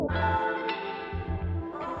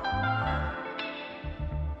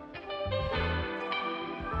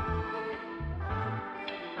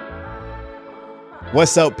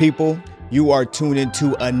What's up, people? You are tuned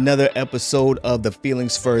into another episode of the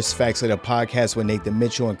Feelings First Facts Later podcast with Nathan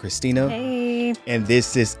Mitchell and Christina. Hey. And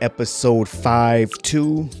this is episode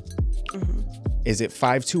 5-2. Is it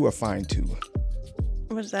 5-2 or fine 2?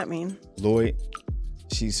 What does that mean? Lloyd,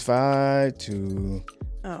 she's 5-2.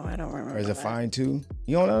 Oh, I don't remember. Or is it that. fine 2?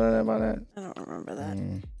 You don't know nothing about that? I don't remember that.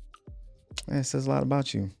 It says a lot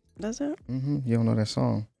about you. Does it? You don't know that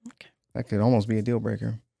song. Okay. That could almost be a deal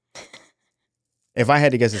breaker. If I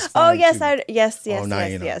had to guess, it's 5-2. Oh, yes, yes, Oh, now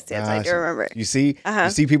you know. I do remember. You see? Uh-huh. You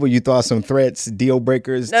see people, you thought some threats, deal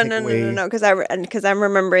breakers. No, because I'm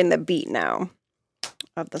remembering the beat now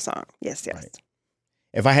of the song. Yes. Right.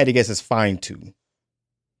 If I had to guess, it's fine 2.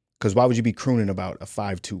 Because why would you be crooning about a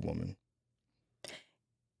 5'2" woman?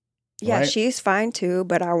 Yeah, Right? she's fine too,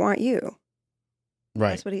 but I want you. Right.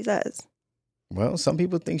 That's what he says. Well, some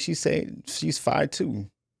people think she's 5'2".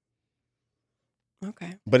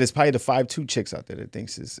 Okay. But it's probably the 5'2" chicks out there that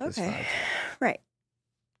thinks it's 5'2". Right.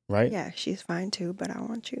 Right? Yeah, she's fine too, but I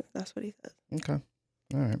want you. That's what he says. Okay.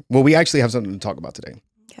 All right. Well, we actually have something to talk about today.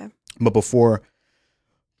 Okay. But before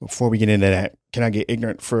we get into that, can I get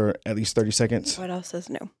ignorant for at least 30 seconds? What else is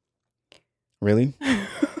new? Really?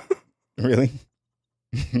 Really?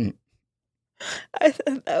 I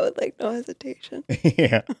said that with like no hesitation.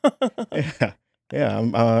 Yeah. Yeah.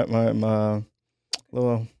 I'm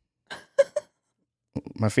little.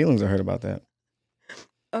 My feelings are hurt about that.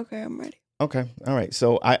 Okay, I'm ready. Okay. All right.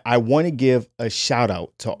 So I want to give a shout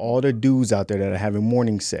out to all the dudes out there that are having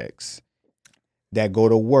morning sex that go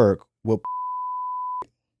to work with.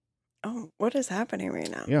 Oh, what is happening right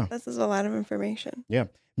now? Yeah. This is a lot of information. Yeah.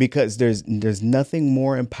 Because there's nothing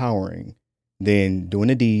more empowering than doing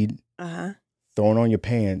a deed, Uh-huh. throwing on your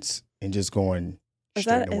pants, and just going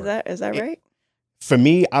straight to work. Is that right? For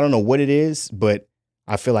me, I don't know what it is, but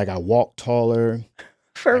I feel like I walk taller.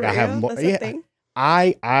 For Like, real? I have more- That's yeah. a thing?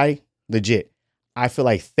 I legit, I feel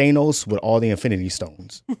like Thanos with all the Infinity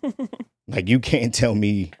Stones. Like, you can't tell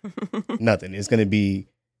me nothing. It's gonna be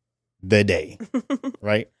the day,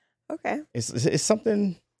 right? Okay. It's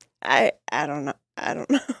something I don't know. I don't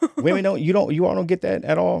know. women you all don't get that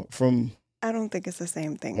at all from I don't think it's the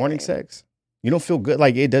same thing. morning right? sex. You don't feel good,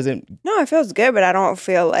 like it doesn't. No, it feels good, but I don't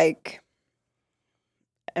feel like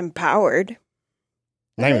empowered.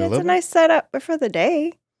 Not even a It's little. a nice setup for the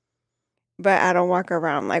day, but I don't walk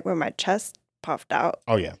around like with my chest puffed out.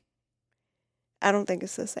 Oh yeah, I don't think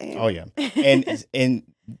it's the same. oh yeah, and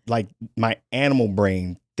like my animal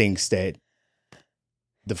brain thinks that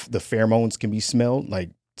the pheromones can be smelled, like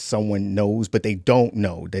someone knows, but they don't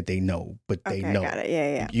know that they know, but they Okay, know. got it.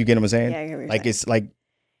 Yeah. You get what I'm saying? Yeah, I get what you're Like saying. it's like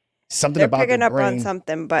something They're about picking the up brain. on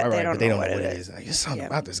something, but Right, they don't but know what it is. Like, there's something Yeah.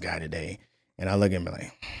 about this guy today, and I look at him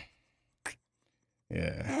like,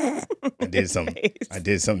 yeah, I did something. Face. I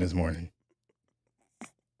did something this morning.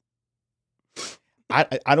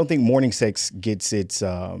 I don't think morning sex gets its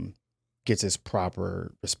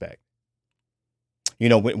proper respect. You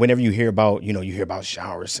know, whenever you hear about, you hear about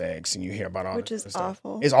shower sex and you hear about all Which that is other stuff.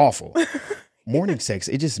 awful. It's awful. Morning sex,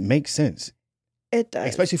 it just makes sense, It does.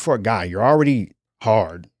 especially for a guy. You're already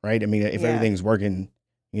hard, right? I mean, if Yeah. everything's working,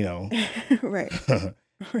 right.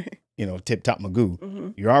 Right. tip top magoo, hmm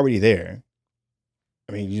you're already there.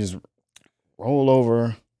 I mean, you just roll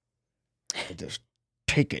over and just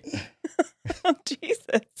take it. Oh,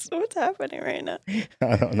 Jesus. What's happening right now?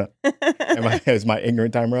 I don't know. Is my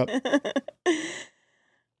ignorant timer up?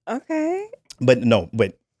 Okay. But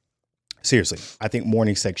seriously, I think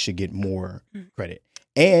morning sex should get more credit.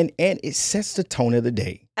 And it sets the tone of the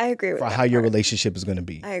day I agree with for that how your part. relationship is going to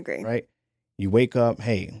be. I agree. Right? You wake up,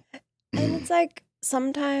 hey. And it's like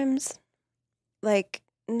sometimes, like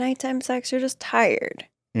nighttime sex, you're just tired.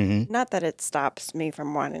 Mhm. Not that it stops me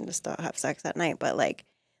from wanting to still have sex at night, but like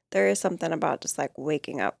there is something about just like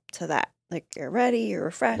waking up to that. Like you're ready, you're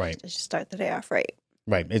refreshed. Right. You start the day off right.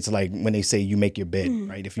 Right. It's like when they say you make your bed,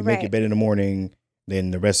 right? If you make your Right. bed in the morning,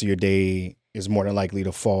 then the rest of your day is more than likely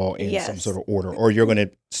to fall in some Yes. sort of order, or you're going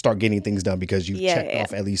to start getting things done because you've Yeah, checked yeah.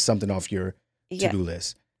 off at least something off your Yeah. to-do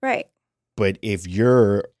list. Right. But if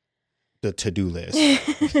you're the to-do list,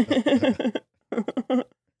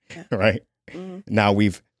 right? Mhm. Now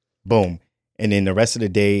we've boom. And then the rest of the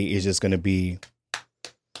day is just going to be,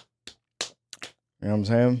 you know what I'm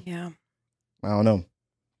saying? Yeah. I don't know.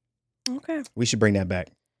 Okay. We should bring that back.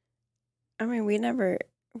 I mean,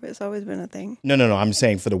 it's always been a thing. No. I'm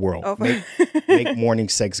saying for the world. Oh, Make morning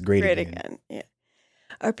sex great again. Yeah.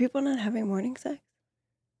 Are people not having morning sex?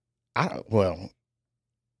 Well,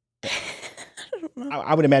 I don't don't know.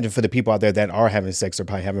 I would imagine for the people out there that are having sex, they're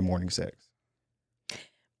probably having morning sex.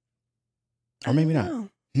 Or maybe not.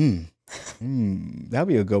 know. That'd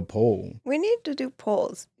be a good poll. We need to do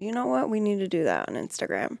polls. You know what? We need to do that on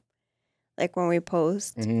Instagram. Like when we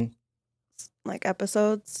post like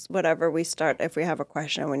episodes, whatever we start, if we have a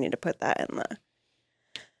question, we need to put that in the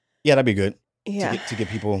Yeah, that'd be good. yeah To get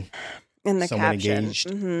people in the someone caption.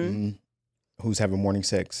 engaged who's having morning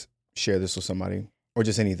sex. Share this with somebody or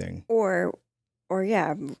just anything. Or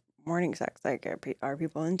yeah, morning sex. Like are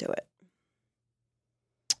people into it?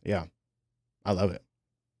 Yeah, I love it.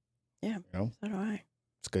 Yeah, you know, so do I.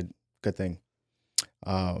 it's good thing.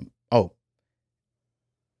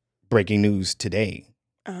 Breaking news today.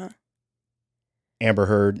 Amber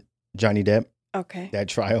Heard, Johnny Depp. Okay. That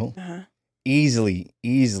trial.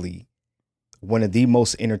 Easily one of the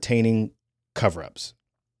most entertaining cover-ups.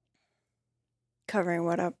 Covering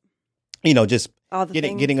what up? You know, just All the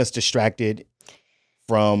things? getting us distracted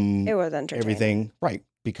from It was entertaining. everything. Right.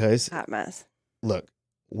 Because Hot mess. look,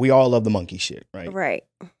 we all love the monkey shit, right? Right.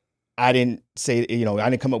 I didn't say, I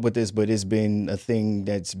didn't come up with this, but it's been a thing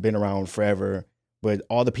that's been around forever. But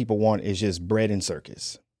all the people want is just bread and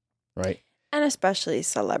circus, right? And especially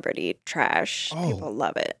celebrity trash. Oh. People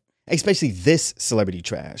love it. Especially this celebrity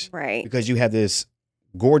trash. Right. Because you have this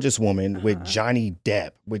gorgeous woman with Johnny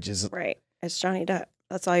Depp, which is right. It's Johnny Depp.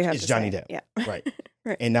 That's all you have to say. It's Johnny Depp. Yeah. Right.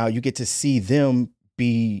 Right. And now you get to see them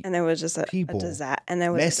be And there was just a disaster. And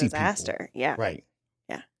there was messy a disaster. people. Yeah. Right.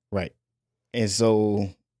 Yeah. Right. And so,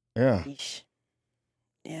 yeah. Yeesh.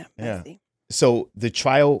 Yeah. Yeah. Messy. So the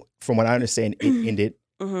trial, from what I understand, it ended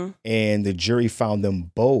Mm-hmm. and the jury found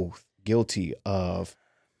them both guilty of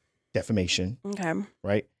defamation. Okay.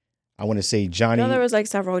 Right. I want to say Johnny. No, there was like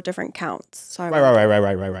several different counts. So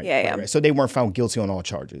Right. Yeah. Right. So they weren't found guilty on all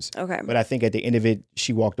charges. Okay. But I think at the end of it,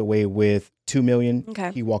 she walked away with $2 million.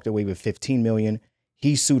 Okay. He walked away with $15 million.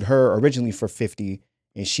 He sued her originally for 50,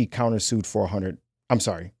 and she countersued for 100. I'm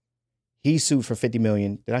sorry. He sued for 50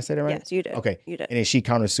 million. Did I say that right? Yes, you did. Okay. You did. And then she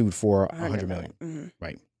countersued for 100 million. Mm-hmm.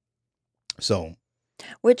 Right. So.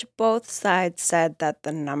 Which both sides said that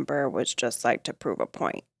the number was just like to prove a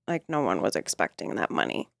point. Like no one was expecting that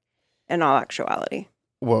money in all actuality.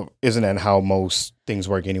 Well, isn't that how most things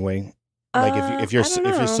work anyway? Like if you're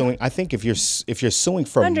suing, I think if you're suing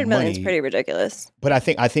for 100 money, million is pretty ridiculous. But I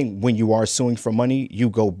think when you are suing for money,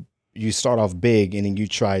 you start off big and then you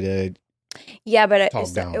try to but it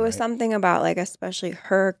was right? Something about like especially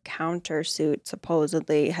her countersuit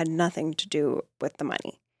supposedly had nothing to do with the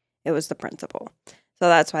money. It was the principle. So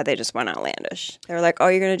that's why they just went outlandish. They were like, "Oh,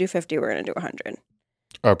 you're gonna do 50, we're gonna do 100."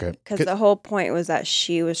 Okay. Because the whole point was that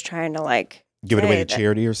she was trying to like give it away to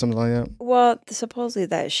charity or something like that. Well, supposedly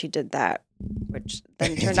that she did that, which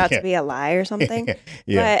then turned out to be a lie or something.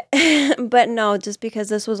 Yeah. But no, just because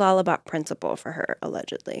this was all about principle for her,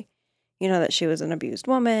 allegedly. You know, that she was an abused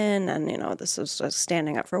woman, and this was just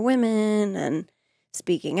standing up for women and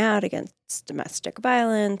speaking out against domestic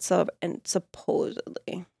violence. And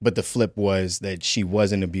supposedly. But the flip was that she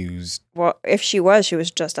wasn't abused. Well, if she was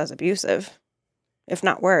just as abusive, if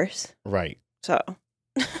not worse. Right. So,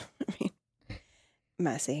 I mean,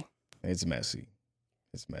 messy. It's messy.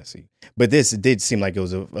 But this did seem like it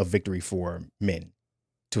was a victory for men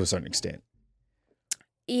to a certain extent.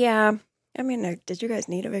 Yeah. I mean, did you guys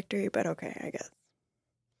need a victory? But okay, I guess.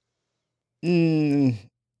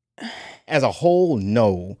 As a whole,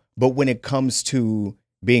 no. But when it comes to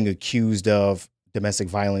being accused of domestic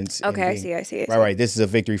violence. Okay, I see. Right. This is a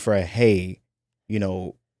victory for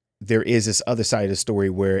there is this other side of the story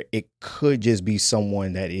where it could just be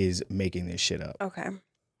someone that is making this shit up. Okay.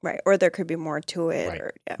 Right. Or there could be more to it. Right.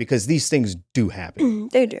 Or, yeah. Because these things do happen.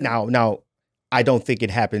 They do. Now, I don't think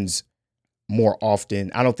it happens more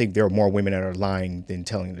often. I don't think there are more women that are lying than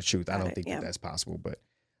telling the truth. I don't think that's possible. But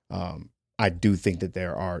I do think that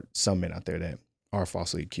there are some men out there that are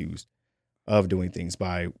falsely accused of doing things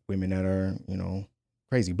by women that are,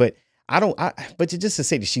 crazy. But but just to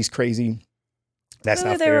say that she's crazy, that's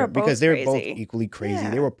not fair because they're both equally crazy. Yeah,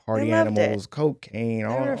 they were party animals, cocaine,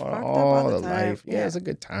 all the life. Yeah, it's a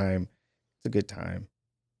good time. It's a good time.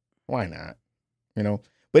 Why not?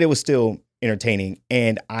 But it was still entertaining,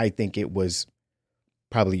 and I think it was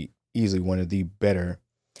probably easily one of the better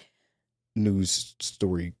news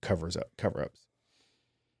story cover-ups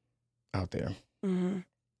out there.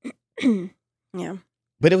 Mm-hmm. Yeah.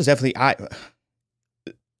 But it was definitely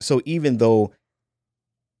so even though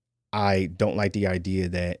I don't like the idea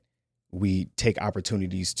that we take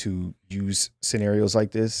opportunities to use scenarios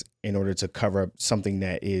like this in order to cover up something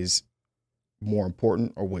that is more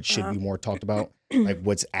important or what should be more talked about, like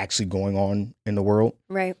what's actually going on in the world.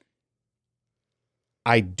 Right.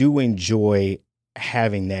 I do enjoy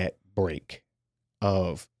having that break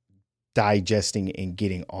of digesting and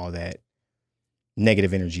getting all that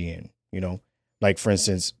negative energy in, like for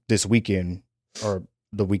instance, this weekend or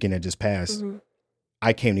the weekend that just passed,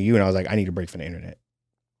 I came to you and I was like, I need a break from the internet.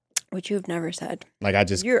 Which you've never said. Like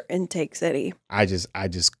you're intake city. I just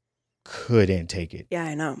couldn't take it. Yeah,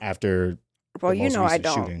 I know. After I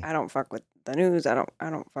don't fuck with the news. I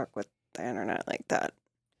don't fuck with the internet like that.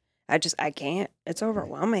 I can't. It's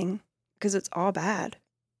overwhelming because it's all bad.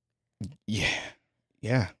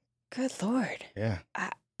 Yeah. Good Lord. Yeah.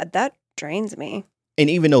 That drains me. And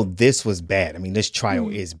even though this was bad, I mean, this trial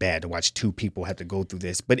is bad to watch two people have to go through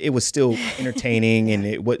this, but it was still entertaining and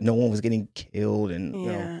no one was getting killed.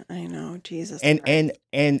 And I know. Jesus. And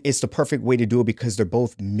it's the perfect way to do it because they're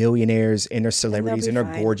both millionaires and they're celebrities and they're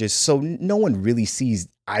gorgeous. So no one really sees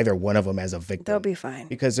either one of them as a victim. They'll be fine.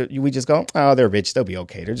 Because we just go, oh, they're rich. They'll be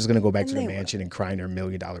okay. They're just going to go back to their mansion and cry in their $1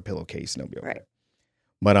 million pillowcase and they'll be okay. Right.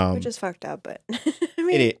 But which is fucked up, but I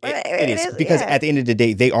mean, it is because at the end of the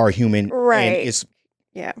day, they are human. Right. And it's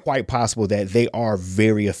quite possible that they are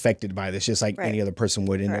very affected by this, just like any other person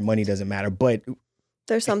would, and their money doesn't matter. But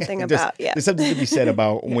there's something there's something to be said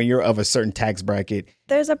about when you're of a certain tax bracket.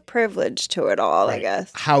 There's a privilege to it all, I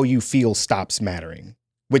guess. How you feel stops mattering,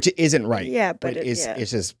 which isn't right. Yeah, but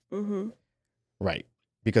it's just right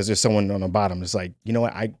because there's someone on the bottom that's like, you know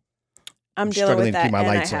what, I'm struggling to keep my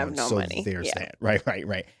lights on, so money. There's that. Right.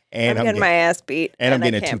 And I'm getting my ass beat, and I'm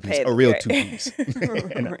getting a 2-piece, a real 2-piece.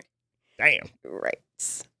 Damn. Right.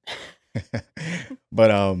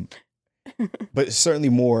 But certainly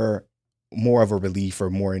more of a relief or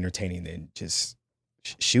more entertaining than just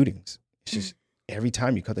shootings. It's just every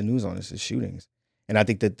time you cut the news on, it's just shootings. And I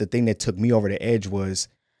think that the thing that took me over the edge was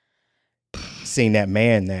seeing that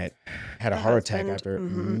man that had a heart attack after.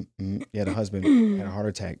 The husband had a heart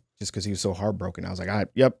attack just because he was so heartbroken. I was like,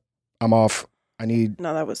 I'm off.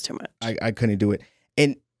 No, that was too much. I couldn't do it.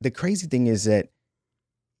 And the crazy thing is that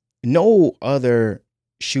no other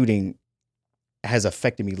shooting has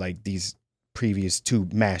affected me like these previous 2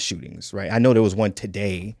 mass shootings, right? I know there was one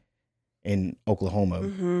today in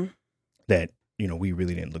Oklahoma that, we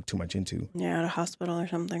really didn't look too much into. Yeah, at a hospital or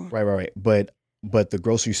something. Right. But the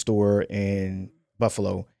grocery store in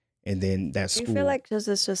Buffalo and then that school. Do you feel like there's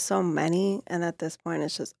just so many and at this point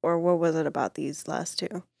it's just, or what was it about these last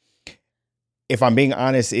 2? If I'm being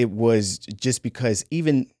honest, it was just because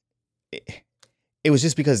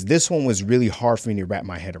this one was really hard for me to wrap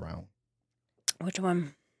my head around. Which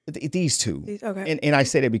one? These 2. Okay. And I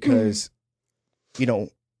say that because,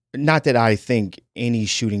 not that I think any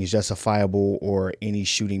shooting is justifiable or any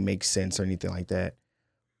shooting makes sense or anything like that.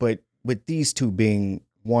 But with these 2 being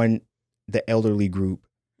one, the elderly group,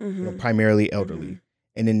 primarily elderly,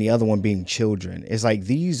 and then the other one being children, it's like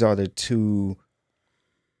these are the two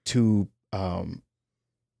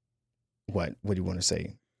what do you want to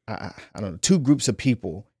say? I don't know, 2 groups of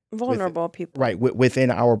people, vulnerable people, right? Within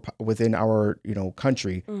our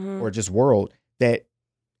country or just world that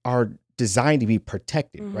are designed to be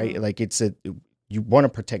protected, right? Like you want to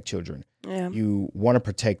protect children, you want to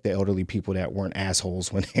protect the elderly people that weren't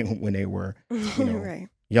assholes when they were right.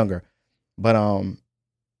 younger, but and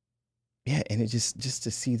it just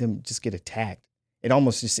to see them just get attacked, it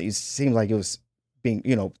almost just it seemed like it was being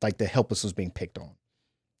like the helpless was being picked on,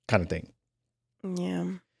 kind of thing. Yeah.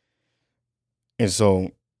 And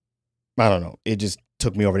so, I don't know. It just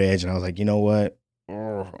took me over the edge, and I was like, you know what?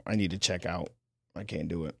 I need to check out. I can't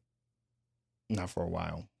do it. Not for a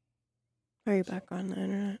while. Are you back on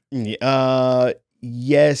the internet?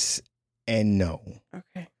 Yes and no.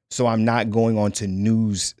 Okay. So I'm not going on to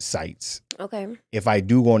news sites. Okay. If I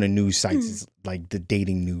do go on to news sites, it's like the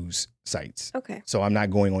dating news sites. Okay. So I'm not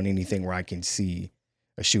going on anything where I can see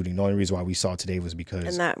a shooting. The only reason why we saw it today was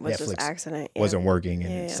because that was Netflix just accident. wasn't working,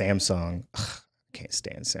 and Samsung. I can't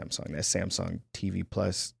stand Samsung. That Samsung TV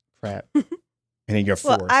Plus crap. And then you're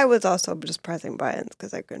forced. Well, I was also just pressing buttons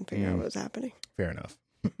because I couldn't figure out what was happening. Fair enough.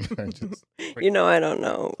 I don't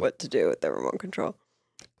know what to do with the remote control.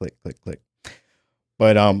 Click, click, click.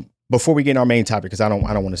 But before we get in our main topic, because I don't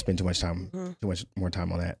want to spend too much more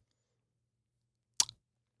time on that.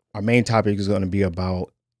 Our main topic is going to be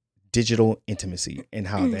about digital intimacy and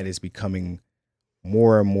how that is becoming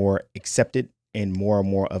more and more accepted and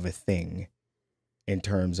more of a thing in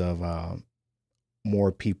terms of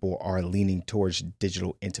more people are leaning towards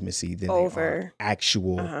digital intimacy than they are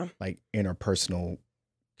actual like interpersonal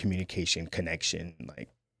communication, connection, like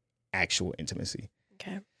actual intimacy.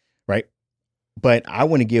 Okay. Right. But I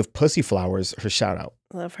want to give Pussy Flowers her shout out.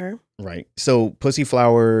 Love her. Right. So Pussy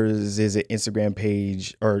Flowers is an Instagram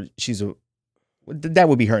page, or she's That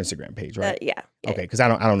would be her Instagram page, right? Yeah. Okay, because I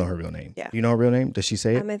don't know her real name. Yeah. Do you know her real name? Does she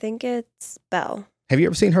say it? I think it's Belle. Have you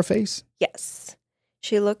ever seen her face? Yes.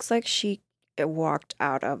 She looks like she walked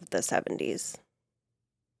out of the 70s.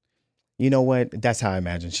 You know what? That's how I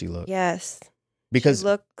imagine she looked. Yes. Because she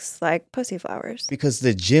looks like Pussy Flowers. Because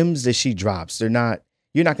the gems that she drops, you're not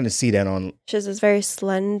going to see that on. She's this very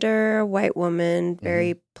slender white woman,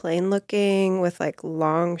 very plain looking with like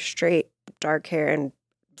long, straight, dark hair and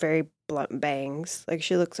very blunt bangs. Like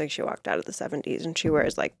she looks like she walked out of the 70s and she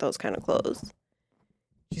wears like those kind of clothes.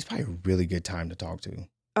 She's probably a really good time to talk to.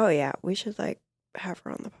 Oh yeah. We should like have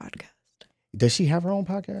her on the podcast. Does she have her own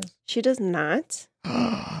podcast? She does not.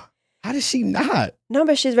 How does she not? No,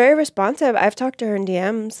 but she's very responsive. I've talked to her in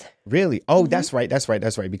DMs. Really? Oh, that's right.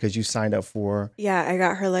 Because you signed up for. Yeah, I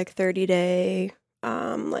got her like 30-day,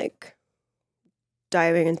 like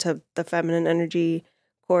diving into the feminine energy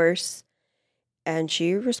course, and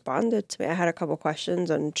she responded to me. I had a couple questions,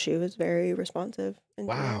 and she was very responsive.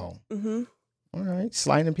 Wow. Mm-hmm. All right,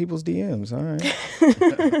 sliding in people's DMs. All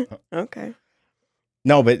right. Okay.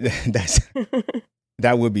 No, but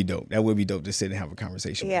that would be dope. That would be dope to sit and have a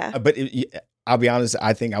conversation. Yeah. But I'll be honest.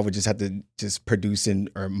 I think I would just have to produce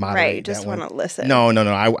or moderate. Right. Just want to listen. No.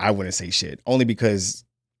 I wouldn't say shit. Only because,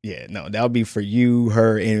 that would be for you,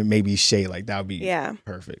 her, and maybe Shay. Like that would be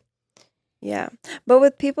perfect. Yeah. But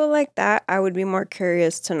with people like that, I would be more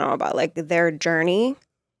curious to know about like their journey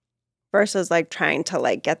versus like trying to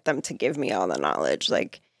like get them to give me all the knowledge.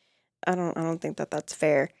 Like, I don't think that that's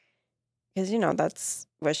fair because, that's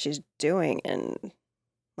what she's doing. And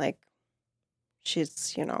like,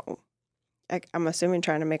 she's, I'm assuming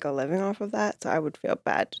trying to make a living off of that. So I would feel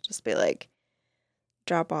bad to just be like,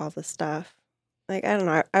 drop all the stuff. Like, I don't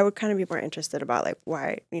know. I would kind of be more interested about like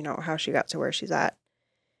why, how she got to where she's at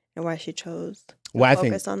and why she chose to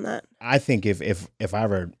focus on that. I think if I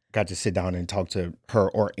ever got to sit down and talk to her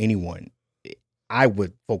or anyone, I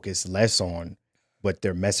would focus less on what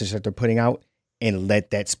their message that they're putting out and let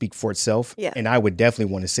that speak for itself. Yeah. And I would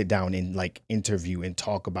definitely want to sit down and like interview and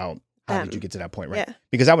talk about how did you get to that point, right? Yeah.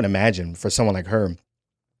 Because I would imagine for someone like her,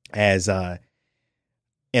 as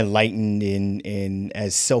enlightened and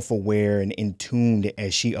as self-aware and in tuned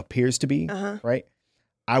as she appears to be, right?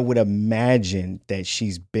 I would imagine that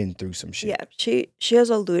she's been through some shit. Yeah, she has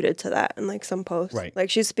alluded to that in like some posts. Right. Like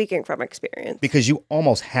she's speaking from experience. Because you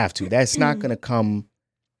almost have to. That's not gonna come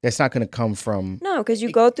from. No, because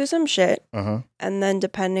you go through some shit. And then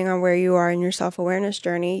depending on where you are in your self-awareness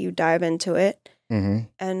journey, you dive into it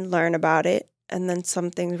and learn about it. And then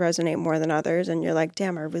some things resonate more than others. And you're like,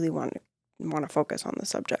 damn, I really want to focus on the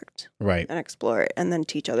subject. Right. And explore it and then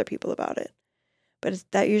teach other people about it. But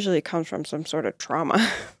that usually comes from some sort of trauma.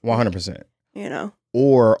 100%.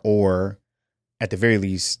 Or at the very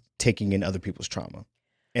least, taking in other people's trauma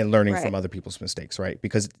and learning from other people's mistakes, right?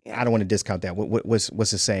 Because I don't want to discount that.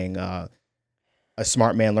 What's the saying? A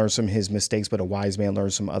smart man learns from his mistakes, but a wise man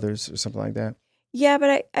learns from others, or something like that. Yeah,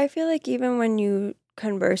 but I feel like even when you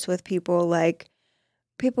converse with people, like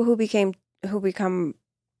people who become,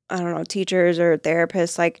 I don't know, teachers or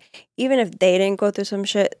therapists, like even if they didn't go through some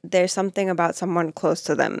shit, there's something about someone close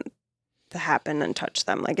to them to happen and touch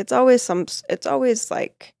them. Like it's always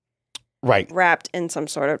like wrapped in some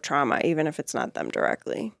sort of trauma, even if it's not them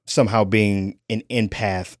directly. Somehow being an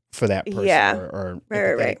empath for that person or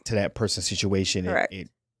right. to that person's situation, it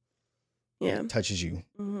touches you,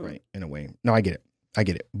 right, in a way. No, I get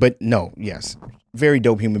it. But no, yes, very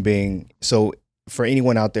dope human being. So for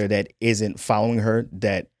anyone out there that isn't following her,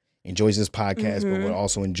 that enjoys this podcast, but would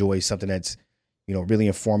also enjoy something that's, really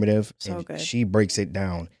informative. So and good. She breaks it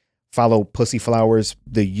down. Follow Pussy Flowers.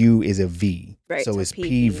 The U is a V. Right. So it's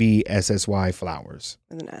PVSSY Flowers.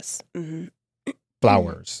 With an S.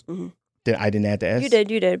 Flowers. I didn't add the S? You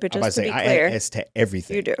did, but just to be clear. I add S to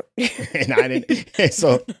everything. You do. And I didn't.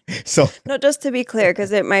 So. No, just to be clear,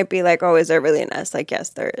 because it might be like, oh, is there really an S? Like,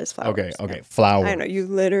 yes, there is flowers. Okay. Yeah. Flowers. I know. You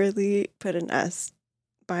literally put an S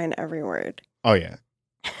behind every word. Oh, yeah.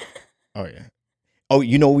 Oh,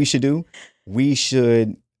 you know what we should do? We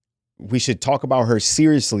should talk about her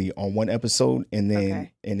seriously on one episode and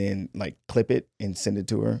then like clip it and send it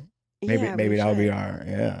to her. Maybe that'll be our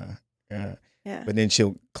yeah. But then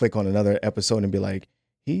she'll click on another episode and be like,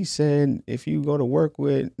 he said if you go to work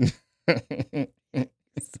with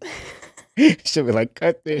she'll be like,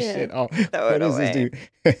 cut this shit off. Throw it away.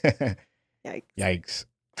 Yikes.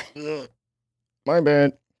 My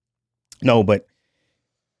bad. No, but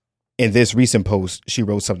in this recent post, she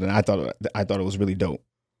wrote something I thought it was really dope.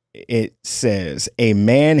 It says, a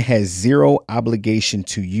man has zero obligation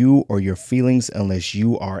to you or your feelings unless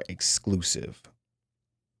you are exclusive.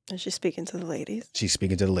 And she's speaking to the ladies. She's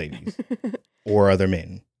speaking to the ladies. or other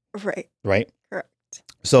men. Right. Right. Correct.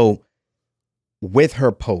 So with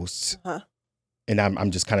her posts, Uh-huh. and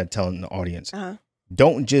I'm just kind of telling the audience, Uh-huh.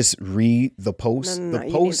 don't just read the post. No, the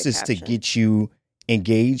you post need the is to caption. get you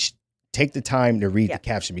engaged. Take the time to read Yeah. the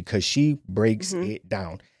caption because she breaks Mhm. it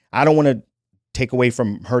down. I don't want to take away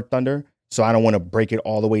from her thunder, so I don't want to break it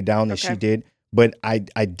all the way down as she Okay. did. But I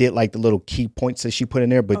did like the little key points that she put in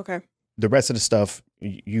there. But Okay. the rest of the stuff,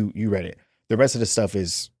 you read it. The rest of the stuff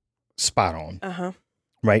is spot on. Uh-huh.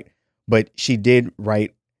 Right? But she did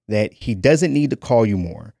write that he doesn't need to call you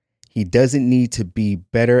more. He doesn't need to be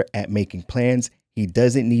better at making plans. He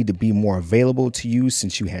doesn't need to be more available to you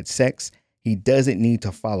since you had sex. He doesn't need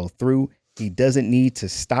to follow through. He doesn't need to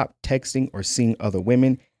stop texting or seeing other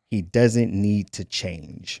women. He doesn't need to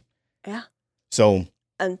change. Yeah. So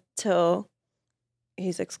until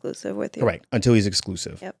he's exclusive with you. Correct. Until he's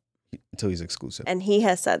exclusive. Yep. Until he's exclusive. And he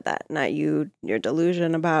has said that, not you, your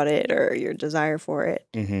delusion about it or your desire for it.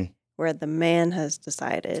 Mm-hmm. Where the man has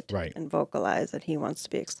decided Right. and vocalized that he wants to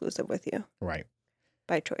be exclusive with you. Right.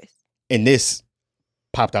 By choice. And this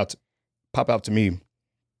popped out to me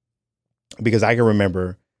because I can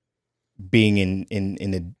remember being in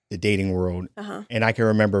the dating world, Uh-huh. and I can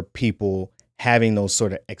remember people having those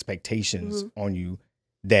sort of expectations Mhm. on you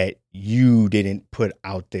that you didn't put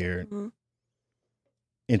out there Mm-hmm.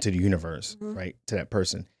 into the universe, Mhm. right, to that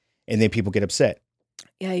person. And then people get upset.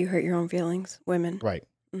 Yeah, you hurt your own feelings, women. Right.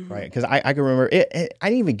 Mhm. Right. Because I can remember it. I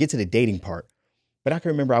didn't even get to the dating part, but I can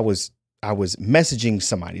remember I was messaging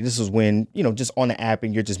somebody. This was when, just on the app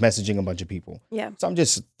and you're just messaging a bunch of people. Yeah. So I'm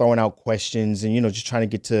just throwing out questions and, just trying to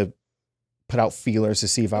get to put out feelers to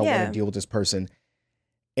see if I want Yeah. to deal with this person.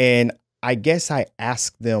 And I guess I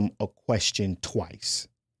asked them a question twice,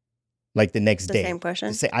 like the next The day. same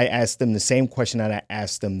question? I asked them the same question that I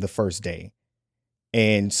asked them the first day.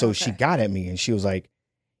 And so she Okay. got at me and she was like,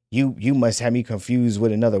 you must have me confused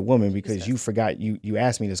with another woman because you forgot you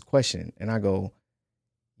asked me this question. And I go,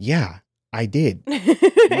 yeah, I did.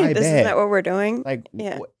 This bad. is not what we're doing. Like,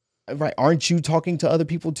 Yeah. right. Aren't you talking to other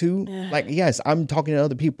people too? Yeah. Like, yes, I'm talking to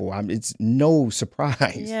other people. It's no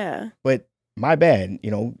surprise. Yeah. But my bad.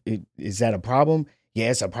 Is that a problem?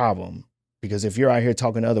 Yeah, it's a problem. Because if you're out here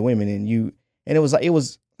talking to other women and it was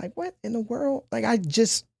like, what in the world? Like, I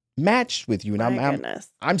just matched with you. And My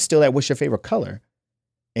goodness. I'm still at what's your favorite color?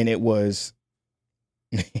 And it was.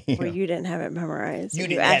 Well, you didn't have it memorized. You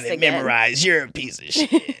didn't have it memorized. You're a piece of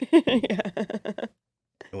shit. Yeah.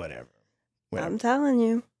 Whatever. I'm telling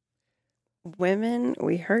you, women,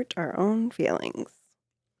 we hurt our own feelings.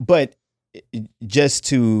 But just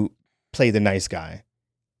to play the nice guy,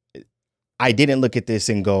 I didn't look at this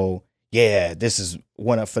and go, yeah, this is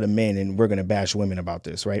one up for the men and we're going to bash women about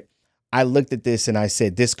this, right? I looked at this and I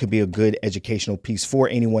said, this could be a good educational piece for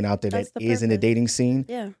anyone out there That's that the is in the purpose. dating scene,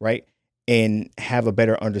 Yeah. right? And have a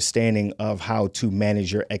better understanding of how to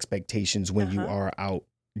manage your expectations when you Uh-huh. are out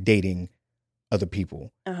dating other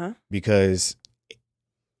people. Uh-huh. Because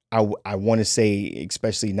I want to say,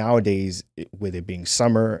 especially nowadays, with it being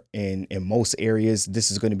summer and in most areas,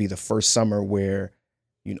 this is going to be the first summer where,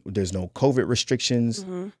 there's no COVID restrictions.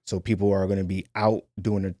 Hmm. So people are going to be out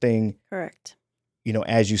doing their thing. Correct.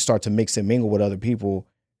 As you start to mix and mingle with other people,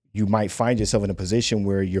 you might find yourself in a position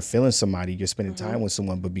where you're feeling somebody, you're spending Mhm. time with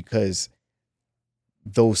someone, but because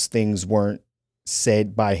those things weren't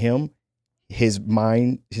said by him, his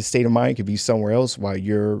state of mind could be somewhere else while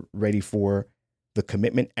you're ready for the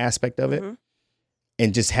commitment aspect of it. Mhm.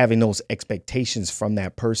 And just having those expectations from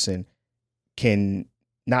that person can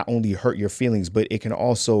not only hurt your feelings, but it can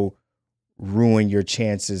also ruin your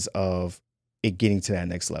chances of it getting to that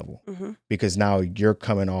next level. Mhm. Because now you're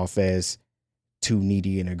coming off as too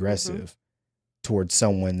needy and aggressive towards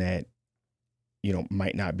someone that,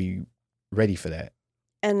 might not be ready for that.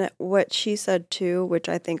 And what she said too, which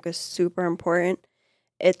I think is super important,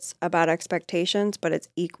 it's about expectations, but it's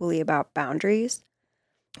equally about boundaries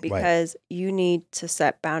because you need to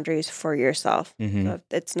set boundaries for yourself. Mm-hmm. So if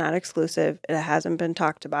it's not exclusive, it hasn't been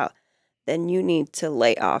talked about, then you need to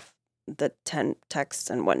lay off the 10 texts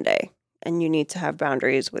in one day and you need to have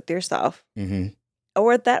boundaries with yourself Mm-hmm.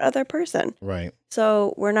 or that other person. Right.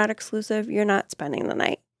 So we're not exclusive. You're not spending the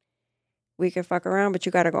night. We could fuck around, but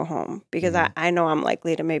you got to go home because Mhm. I know I'm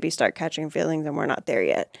likely to maybe start catching feelings and we're not there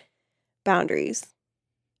yet. Boundaries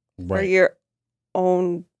for Right. your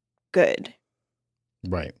own good.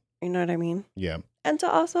 Right. You know what I mean? Yeah. And to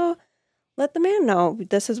also let the man know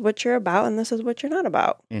this is what you're about and this is what you're not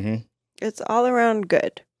about. Mm-hmm. It's all around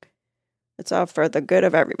good. It's all for the good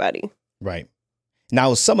of everybody. Right.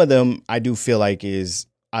 Now, some of them I do feel like is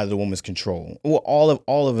out of the woman's control. Well,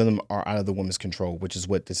 all of them are out of the woman's control, which is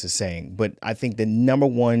what this is saying. But I think the number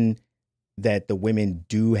one that the women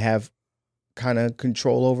do have kind of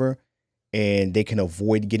control over, and they can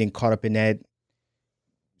avoid getting caught up in that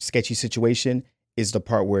sketchy situation, is the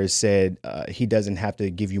part where it said he doesn't have to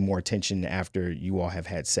give you more attention after you all have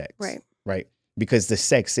had sex. Right. Because the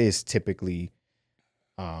sex is typically,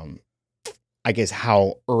 I guess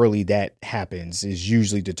how early that happens is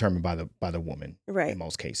usually determined by the woman. Right. In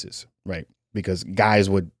most cases. Right. Because guys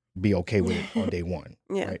would be okay with it on day one.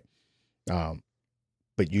 Yeah. Right.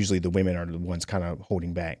 But usually the women are the ones kind of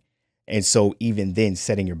holding back. And so even then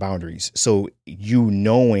setting your boundaries. So you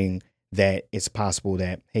knowing that it's possible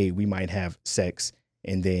that, hey, we might have sex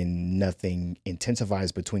and then nothing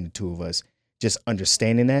intensifies between the two of us. Just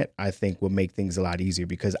understanding that, I think, will make things a lot easier,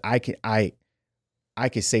 because I can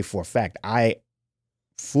say for a fact, I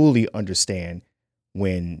fully understand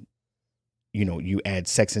when, you add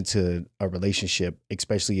sex into a relationship,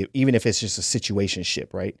 especially even if it's just a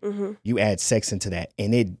situationship, right? Mm-hmm. You add sex into that,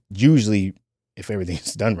 and it usually, if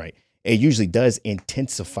everything's done right, it usually does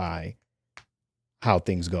intensify how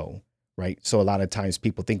things go, right? So a lot of times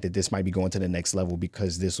people think that this might be going to the next level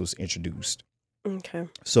because this was introduced. Okay.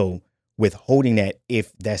 So withholding that,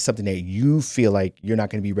 if that's something that you feel like you're not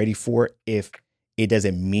going to be ready for, if it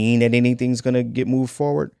doesn't mean that anything's going to get moved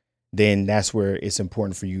forward, then that's where it's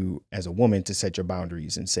important for you as a woman to set your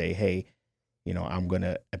boundaries and say, hey, I'm going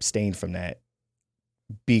to abstain from that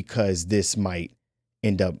because this might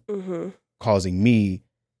end up causing me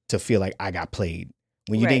to feel like I got played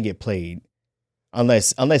when you didn't get played,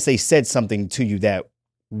 unless they said something to you that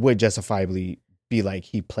would justifiably be like,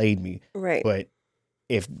 he played me. Right. But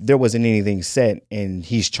if there wasn't anything said and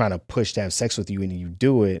he's trying to push to have sex with you and you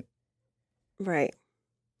do it. Right.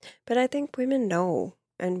 But I think women know,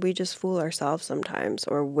 and we just fool ourselves sometimes,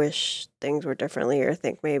 or wish things were differently, or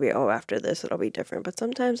think maybe, after this it'll be different. But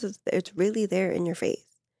sometimes it's really there in your face,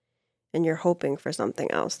 and you're hoping for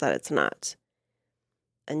something else that it's not.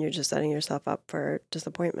 And you're just setting yourself up for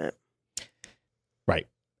disappointment. Right.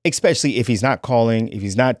 Especially if he's not calling, if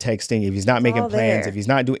he's not texting, if he's not making plans, if he's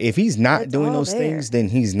not doing those things, then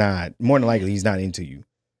he's not, more than likely, he's not into you.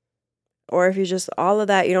 Or if you just, all of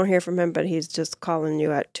that, you don't hear from him, but he's just calling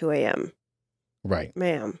you at 2 a.m. Right.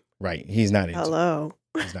 Ma'am. Right. He's not into you. Hello.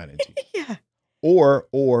 He's not into you. Yeah.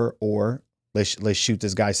 Or let's shoot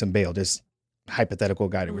this guy some bail, this hypothetical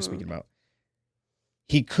guy that we're speaking about.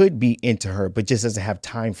 He could be into her, but just doesn't have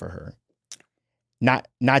time for her. Not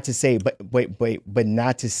to say, but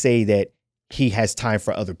not to say that he has time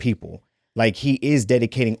for other people. Like, he is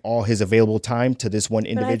dedicating all his available time to this one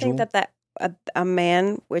individual. But I think that a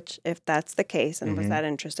man, which if that's the case and was that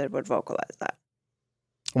interested, would vocalize that.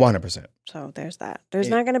 100%. So there's that. There's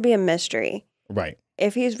not going to be a mystery. Right.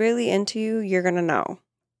 If he's really into you, you're going to know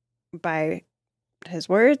by his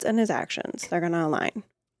words and his actions. They're going to align.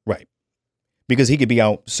 Right. Because he could be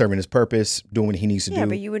out serving his purpose, doing what he needs to do. Yeah,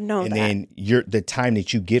 but you would know and that. And then the time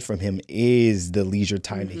that you get from him is the leisure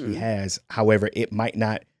time that he has. However, it might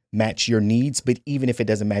not match your needs, but even if it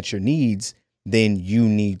doesn't match your needs, then you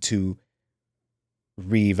need to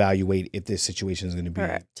reevaluate if this situation is going to be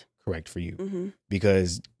correct for you.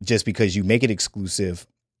 Because just because you make it exclusive,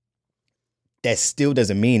 that still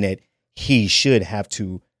doesn't mean that he should have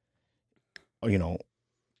to,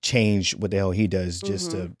 change what the hell he does just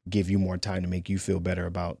to give you more time to make you feel better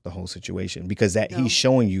about the whole situation, because he's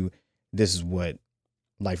showing you this is what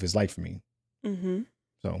life is like for me.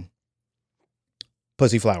 So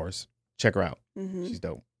Pussy Flowers, check her out. She's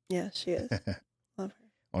dope. Yeah, she is. Love her.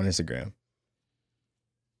 On Instagram.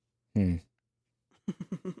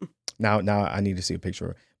 Now I need to see a picture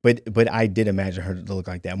of her. But I did imagine her to look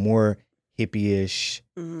like that, more hippie-ish,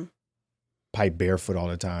 pipe barefoot all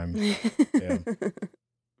the time.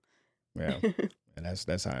 Yeah, and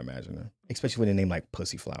that's how I imagine her, especially with a name like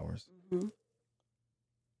Pussy Flowers.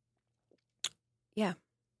 Yeah.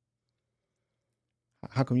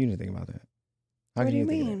 How come you didn't think about that? What do you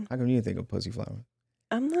mean? How come you didn't think of Pussy Flowers?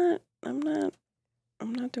 I'm not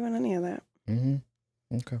doing any of that.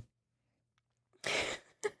 Okay.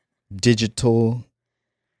 Digital.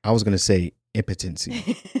 I was gonna say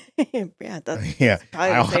impotency. I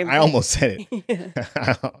almost said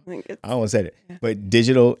it. I almost said it. Yeah. But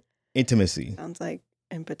digital intimacy sounds like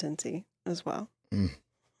impotency as well. Yeah,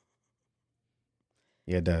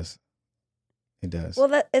 it does. It does.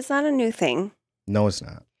 Well, it's not a new thing. No, it's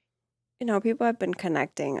not. People have been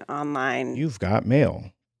connecting online. You've got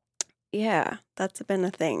mail. Yeah, that's been a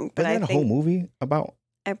thing. But Wasn't that a whole movie about?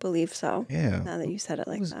 I believe so. Yeah. Now that you said it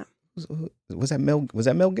like that. Was that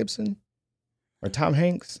Mel Gibson or Tom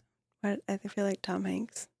Hanks? I feel like Tom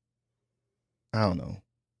Hanks. I don't know.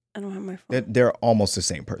 I don't have my phone. They're almost the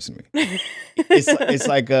same person to me. It's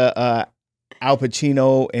like a Al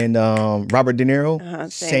Pacino and Robert De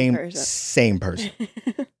Niro, same person.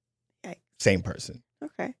 Same person.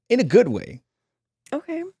 Okay. In a good way.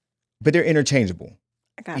 Okay. But they're interchangeable.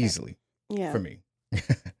 I got easily. It. Yeah. For me.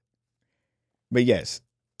 But yes,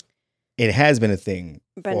 it has been a thing.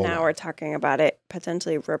 But now we're talking about it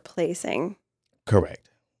potentially replacing. Correct.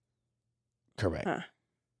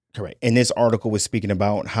 And this article was speaking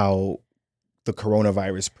about how the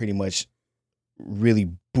coronavirus pretty much really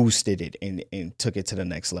boosted it and took it to the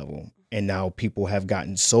next level. And now people have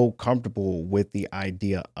gotten so comfortable with the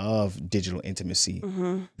idea of digital intimacy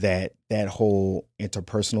that whole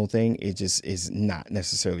interpersonal thing, it just is not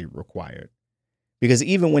necessarily required. Because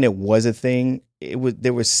even when it was a thing,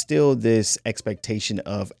 there was still this expectation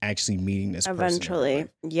of actually meeting this person. Eventually,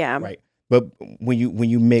 yeah. Right. But when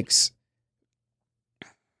you mix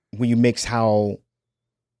how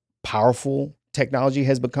powerful technology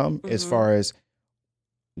has become as far as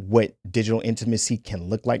what digital intimacy can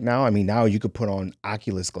look like now. I mean, now you could put on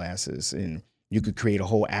Oculus glasses and you could create a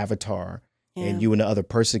whole avatar and you and the other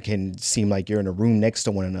person can seem like you're in a room next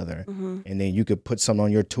to one another. And then you could put something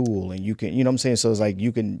on your tool and you can, you know what I'm saying? So it's like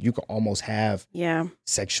you can almost have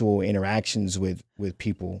sexual interactions with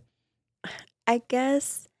people. I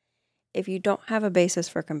guess if you don't have a basis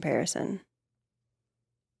for comparison,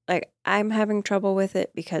 like I'm having trouble with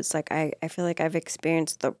it because like I feel like I've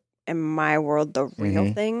experienced in my world the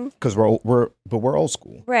real thing, because we're old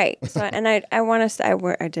school, right? So and I want to say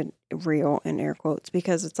I did real in air quotes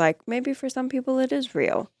because it's like maybe for some people it is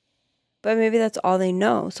real, but maybe that's all they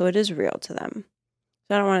know, so it is real to them.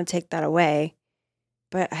 So I don't want to take that away,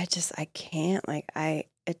 but I can't, like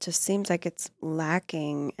it just seems like it's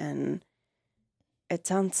lacking and it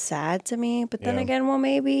sounds sad to me. But then again, well,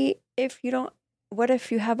 maybe what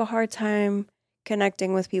if you have a hard time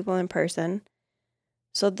connecting with people in person?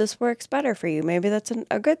 So this works better for you. Maybe that's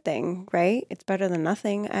a good thing, right? It's better than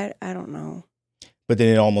nothing. I don't know. But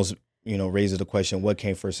then it almost, raises the question, what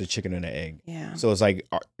came first, the chicken and the egg? Yeah. So it's like,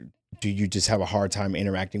 do you just have a hard time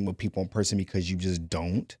interacting with people in person because you just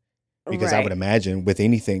don't? Because I would imagine with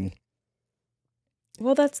anything.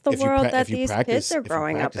 Well, that's the world that these kids are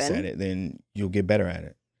growing up in. At it, then you'll get better at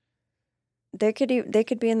it. They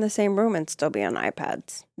could be in the same room and still be on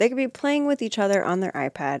iPads. They could be playing with each other on their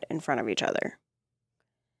iPad in front of each other.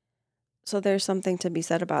 So there's something to be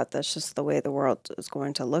said about that's just the way the world is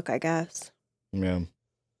going to look, I guess. Yeah.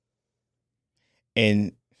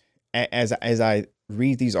 And as I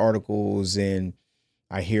read these articles and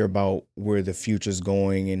I hear about where the future's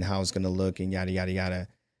going and how it's going to look and yada, yada, yada,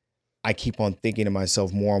 I keep on thinking to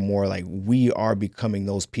myself more and more like we are becoming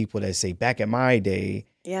those people that say back in my day,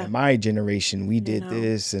 in my generation, we did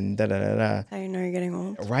this and da-da-da-da. That's how you know you're getting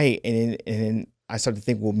old. Right. And then I started to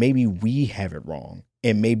think, well, maybe we have it wrong.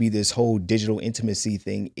 And maybe this whole digital intimacy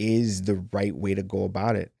thing is the right way to go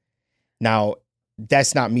about it. Now,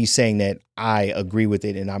 that's not me saying that I agree with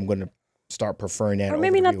it and I'm going to start preferring that. Or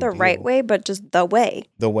maybe not the right way, but just the way.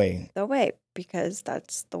 The way, because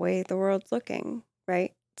that's the way the world's looking,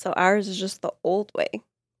 right? So ours is just the old way.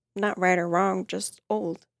 Not right or wrong, just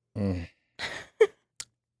old.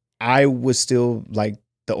 I was still like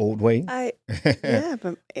the old way.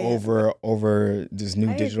 But over this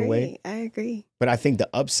new digital way. I agree. But I think the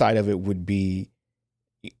upside of it would be,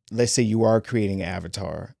 let's say you are creating an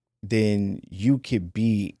avatar, then you could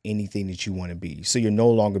be anything that you want to be. So you're no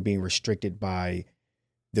longer being restricted by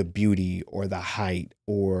the beauty or the height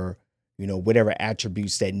or, whatever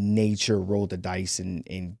attributes that nature rolled the dice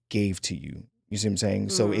and gave to you. You see what I'm saying?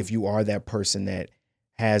 So if you are that person that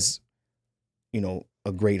has,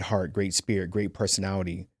 a great heart, great spirit, great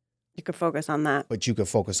personality, you could focus on that. But you could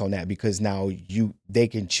focus on that because now they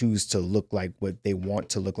can choose to look like what they want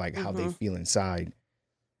to look like, how they feel inside,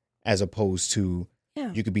 as opposed to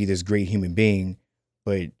you could be this great human being,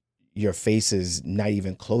 but your face is not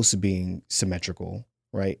even close to being symmetrical,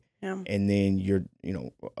 right? Yeah. And then you're,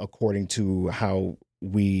 according to how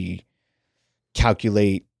we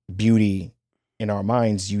calculate beauty in our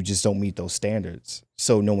minds, you just don't meet those standards.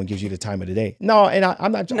 So no one gives you the time of the day. No, and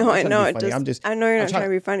I'm not. No, I know. I know you're not trying to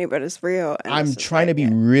be funny, but it's real. I'm trying to be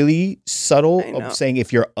really subtle of saying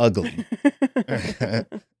if you're ugly,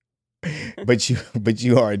 but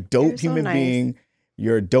you are a dope human being.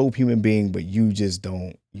 You're a dope human being, but you just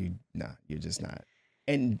don't. You're just not.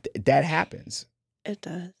 And that happens. It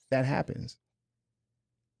does. That happens.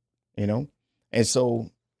 And so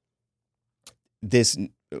this.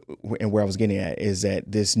 And where I was getting at is that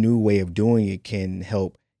this new way of doing it can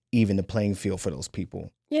help even the playing field for those people.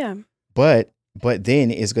 Yeah. But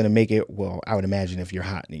then it's going to make it, well, I would imagine if you're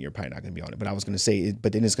hot, then you're probably not going to be on it. But I was going to say,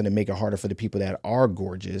 but then it's going to make it harder for the people that are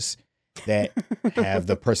gorgeous that have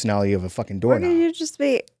the personality of a fucking Or doorknob. can you just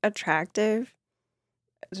be attractive?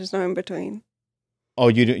 There's no in between. Oh,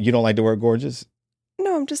 you don't like the word gorgeous?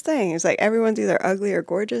 No, I'm just saying. It's like everyone's either ugly or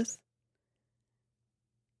gorgeous.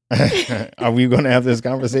 Are we going to have this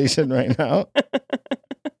conversation right now?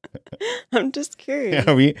 I'm just curious.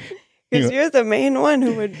 Are we? Because you're the main one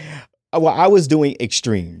who would. Well, I was doing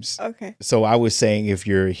extremes. Okay. So I was saying if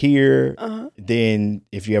you're here, Uh-huh. then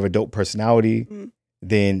if you have a dope personality,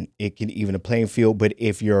 then it can even a playing field. But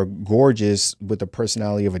if you're gorgeous with the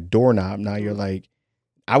personality of a doorknob, now you're like,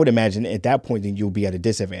 I would imagine at that point, then you'll be at a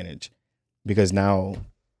disadvantage because now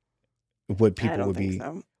what people would be.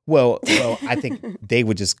 So. Well, I think they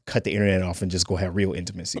would just cut the internet off and just go have real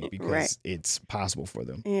intimacy because it's possible for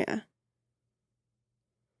them. Yeah.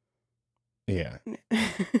 Yeah.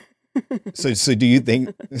 So do you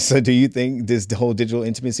think this whole digital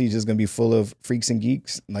intimacy is just gonna be full of freaks and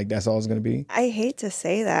geeks? Like that's all it's gonna be? I hate to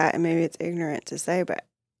say that, and maybe it's ignorant to say, but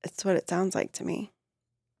it's what it sounds like to me.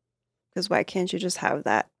 Because why can't you just have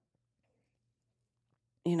that,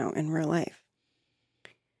 in real life?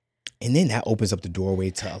 And then that opens up the doorway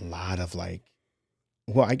to a lot of I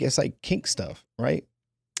guess kink stuff, right?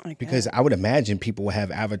 Because I would imagine people will have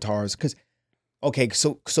avatars. Because, okay,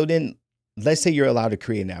 so then let's say you're allowed to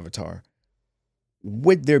create an avatar.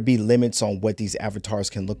 Would there be limits on what these avatars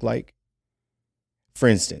can look like? For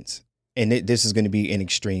instance, and this is going to be an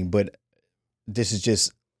extreme, but this is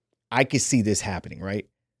just, I could see this happening, right?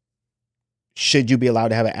 Should you be allowed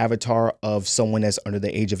to have an avatar of someone that's under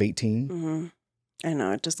the age of 18? Mm-hmm. I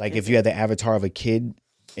know, it just if you had the avatar of a kid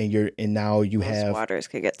and now you have waters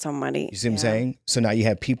could get so muddy. You see what I'm saying? So now you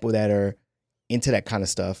have people that are into that kind of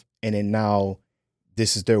stuff, and then now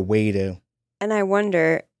this is their way to. And I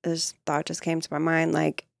wonder, this thought just came to my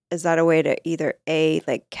mind, is that a way to either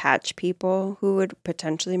catch people who would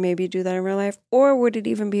potentially maybe do that in real life, or would it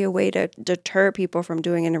even be a way to deter people from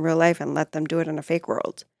doing it in real life and let them do it in a fake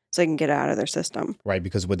world so they can get it out of their system? Right,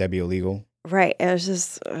 because would that be illegal? Right. It was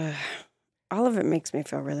just. All of it makes me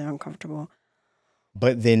feel really uncomfortable.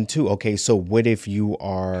 But then too, okay, so what if you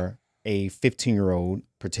are a 15-year-old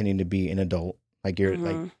pretending to be an adult? You're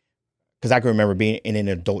because I can remember being in an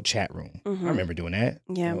adult chat room. I remember doing that.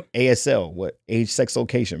 Yeah. ASL, age, sex,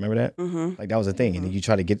 location. Remember that? That was a thing. And then you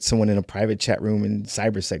try to get someone in a private chat room and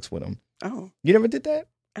cyber sex with them. Oh. You never did that?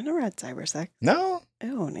 I never had cyber sex. No?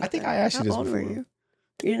 Oh, I think I asked you this before. How old were you?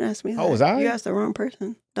 You didn't ask me that. Oh, was I? You asked the wrong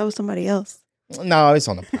person. That was somebody else. No, it's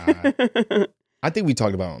on the pod. I think we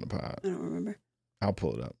talked about it on the pod. I don't remember. I'll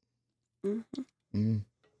pull it up.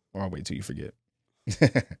 Or I'll wait till you forget.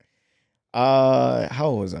 How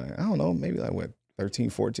old was I? I don't know. Maybe 13,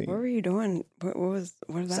 14. What were you doing? What was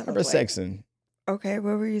that? Cyber sexing. Okay,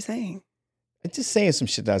 what were you saying? Just saying some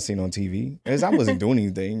shit that I seen on TV. Because I wasn't doing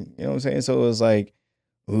anything. You know what I'm saying? So it was like,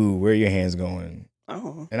 ooh, where are your hands going?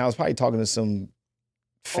 Oh. And I was probably talking to some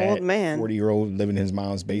fat old man, 40-year-old living in his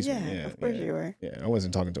mom's basement. Yeah, of course you were. Yeah, I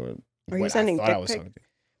wasn't talking to her. Were you sending dick pics?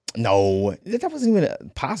 No, that wasn't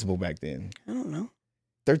even possible back then. I don't know.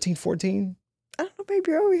 13, 14? I don't know, babe.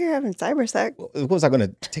 You're over here having cyber sex. What was I going to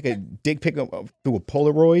take a dick pic through a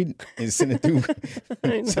Polaroid and send it through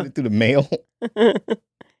the mail?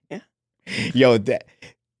 Yeah. Yo, that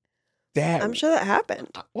I'm sure that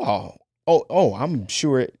happened. Wow. Oh, I'm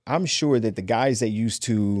sure that the guys that used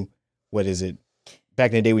to, what is it?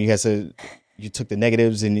 Back in the day when you took the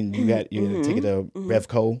negatives and you had to take it to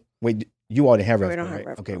Revco. Wait, you all didn't have Revco, we don't have right?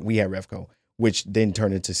 Revco. Okay, we had Revco, which then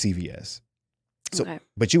turned into CVS. So, okay.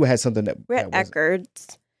 But you had something that we had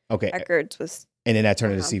Eckerd's. Okay, Eckerd's was, and then that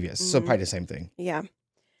turned into CVS. So probably the same thing. Yeah,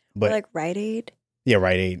 but like Rite Aid. Yeah,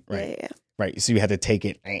 Rite Aid. Right. Yeah. Right. So you had to take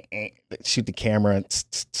it, shoot the camera,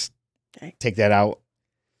 take that out.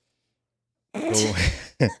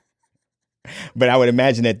 But I would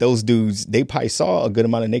imagine that those dudes, they probably saw a good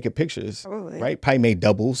amount of naked pictures. Probably. Right? Probably made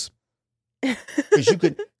doubles.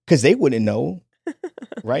 Because they wouldn't know.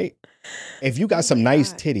 Right? If you got some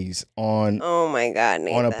nice titties on oh my God,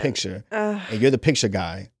 Nathan. on a picture and you're the picture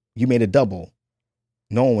guy, you made a double.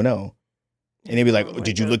 No one would know. And they'd be like,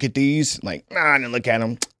 did you look at these? Like, nah, I didn't look at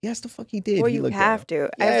them. Yes, the fuck he did. Well, he you have to.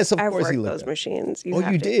 Yes, of course I've he worked looked those machines. You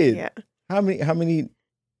you did? Yeah. How many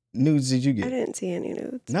nudes did you get? I didn't see any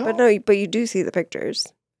nudes. No? But you do see the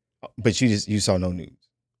pictures. But you saw no nudes.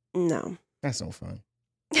 No. That's no fun.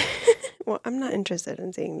 Well, I'm not interested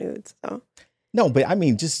in seeing nudes, so. No, but I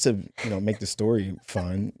mean, just to make the story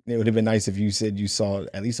fun, it would have been nice if you said you saw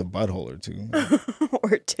at least a butthole or two.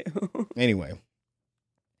 Or two. Anyway.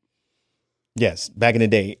 Yes, back in the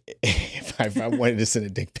day, if I wanted to send a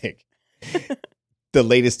dick pic, the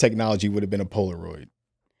latest technology would have been a Polaroid.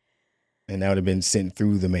 And that would have been sent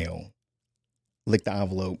through the mail. Lick the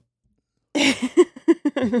envelope,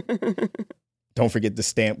 Don't forget the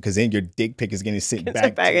stamp, because then your dick pic is going to sit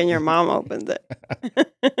back. And your mom opens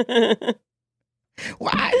it.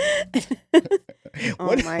 Why?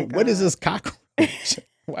 Oh my God. What is this cockroach?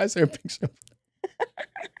 Why is there a picture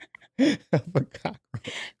of a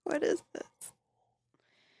cockroach? What is this?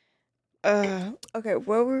 Okay,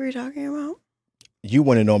 what were we talking about? You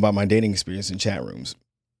want to know about my dating experience in chat rooms.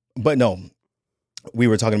 But no, we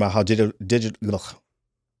were talking about how digital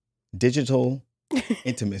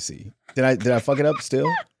intimacy. Did I fuck it up still?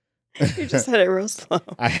 You just said it real slow.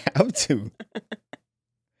 I have to.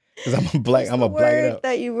 Because I'm a black it up.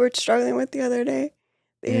 That you were struggling with the other day.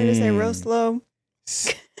 You had to say real slow.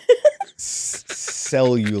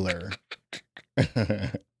 Cellular.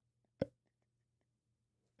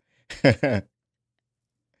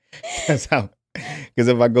 That's how. Because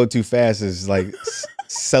if I go too fast, it's like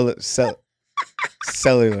cellular.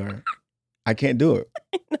 I can't do it.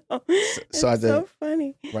 No, so it's so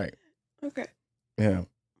funny. Right. Okay. Yeah.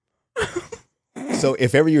 So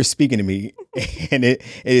if ever you're speaking to me and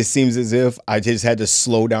it seems as if I just had to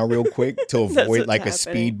slow down real quick to avoid like a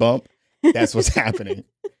speed bump, that's what's happening.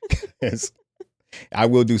 I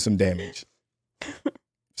will do some damage.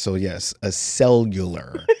 So yes, a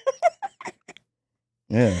cellular.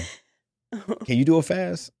 Yeah. Can you do it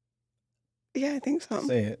fast? Yeah, I think so.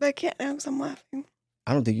 Say it. But I can't now because I'm laughing.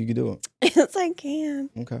 I don't think you can do it. Yes, I can.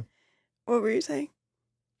 Okay. What were you saying?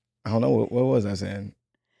 I don't know. What was I saying?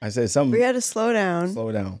 I said something. We had to slow down.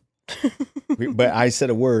 Slow down. But I said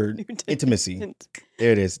a word. Intimacy.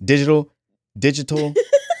 There it is. Digital.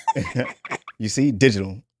 You see?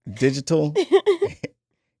 Digital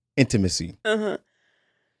intimacy. Uh-huh.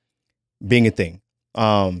 Being a thing.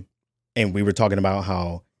 And we were talking about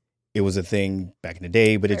how it was a thing back in the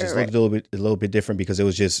day, but it just looked a little bit different because it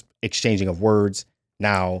was just exchanging of words.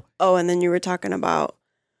 Now. Oh, and then you were talking about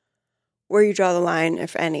where you draw the line,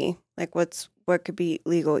 if any, like what could be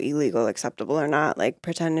legal, illegal, acceptable or not, like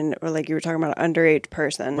pretending, or like you were talking about an underage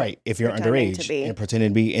person. Right. If you're underage and pretending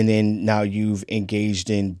to be, and then now you've engaged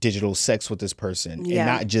in digital sex with this person, and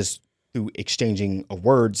not just through exchanging of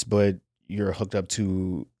words, but you're hooked up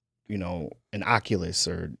to, an Oculus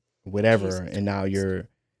or whatever. Jesus. And now you're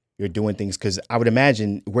doing things, because I would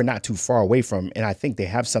imagine we're not too far away from, and I think they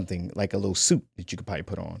have something like a little suit that you could probably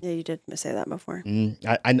put on. Yeah, you did say that before.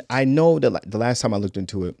 I know that the last time I looked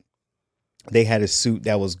into it, they had a suit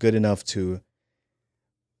that was good enough to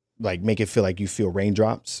like make it feel like you feel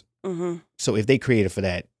raindrops. Mm-hmm. So if they created for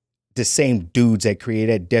that, the same dudes that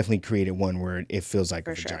created it definitely created one where it feels like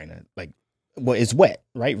a vagina. Sure. Like, well, it's wet,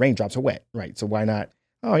 right? Raindrops are wet, right? So why not?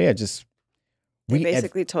 Oh yeah, just. We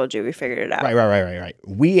basically told you, we figured it out. Right.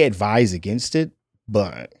 We advise against it,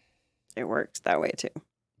 but it works that way too.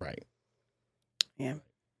 Right. Yeah.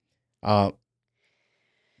 But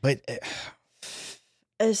it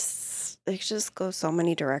just goes so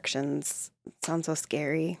many directions. It sounds so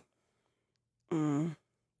scary.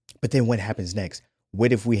 But then what happens next?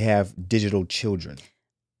 What if we have digital children?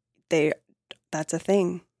 That's a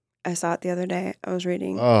thing. I saw it the other day. I was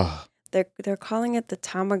reading. Oh. They're calling it the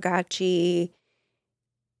Tamagotchi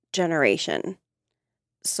generation.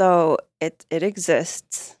 So it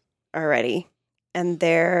exists already, and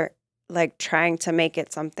they're like trying to make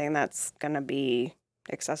it something that's gonna be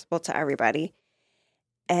accessible to everybody.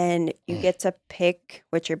 And you get to pick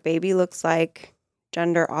what your baby looks like,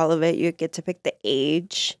 gender, all of it. You get to pick the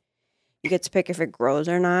age. You get to pick if it grows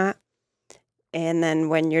or not. And then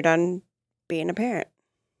when you're done being a parent.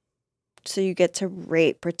 So you get to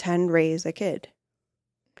pretend raise a kid.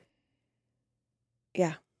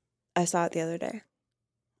 Yeah. I saw it the other day.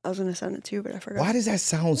 I was going to send it to you, but I forgot. Why does that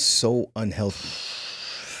sound so unhealthy?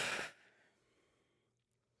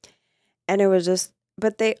 And it was just,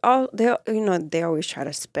 but they always try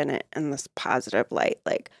to spin it in this positive light.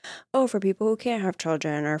 Like, oh, for people who can't have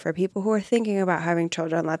children, or for people who are thinking about having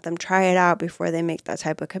children, let them try it out before they make that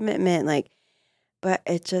type of commitment. Like, but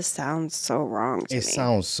it just sounds so wrong to me. It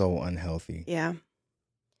sounds so unhealthy. Yeah.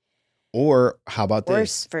 Or how about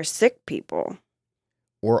this? Or for sick people.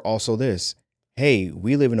 Or also this. Hey,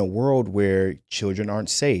 we live in a world where children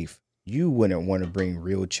aren't safe. You wouldn't want to bring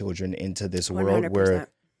real children into this world 100%. Where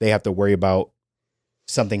they have to worry about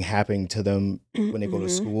something happening to them when they go to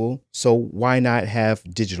school. So why not have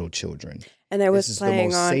digital children? And there was this is the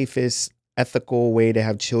most safest, ethical way to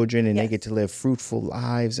have children, and they get to live fruitful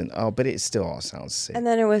lives. And but it still all sounds sick. And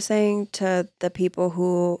then it was saying to the people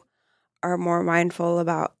who are more mindful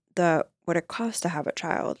about what it costs to have a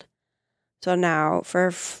child. So now,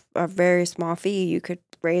 for a very small fee, you could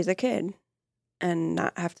raise a kid and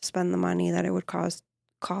not have to spend the money that it would cost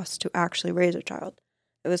to actually raise a child.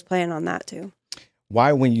 It was playing on that too.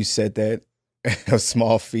 why when you said that, a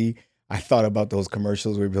small fee, I thought about those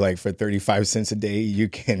commercials where it'd be like, for 35 cents a day, you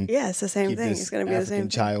can Yeah, it's the same thing. It's going to be the same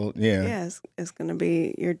child. thing. Yeah, it's going to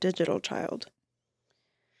be your digital child.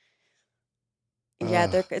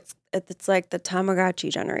 Yeah, it's like the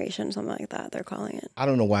Tamagotchi generation, something like that. They're calling it. I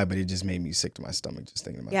don't know why, but it just made me sick to my stomach just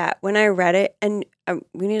thinking about it. Yeah, when I read it, and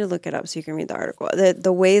we need to look it up so you can read the article.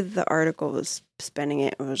 The way the article was spinning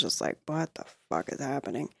it was just like, what the fuck is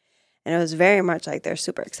happening? And it was very much like they're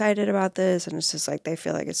super excited about this, and it's just like they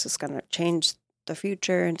feel like it's just going to change the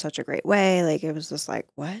future in such a great way. Like, it was just like,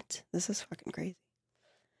 what? This is fucking crazy.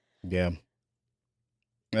 Yeah.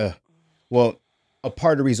 Well, a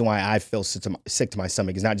part of the reason why I feel sick to my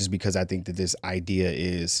stomach is not just because I think that this idea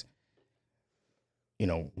is,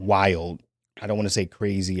 wild. I don't want to say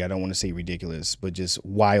crazy. I don't want to say ridiculous, but just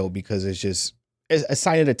wild, because it's just a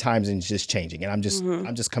sign of the times and it's just changing. And I'm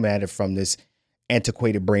just coming at it from this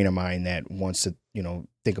antiquated brain of mine that wants to,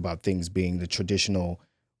 think about things being the traditional,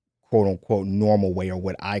 quote unquote, normal way, or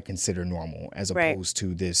what I consider normal, as opposed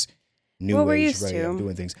to this new age way of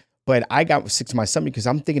doing things. But I got sick to my stomach because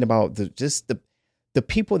I'm thinking about the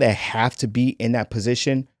people that have to be in that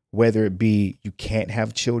position, whether it be you can't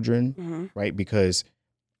have children, right? Because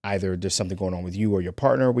either there's something going on with you or your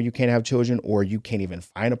partner where you can't have children, or you can't even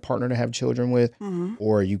find a partner to have children with,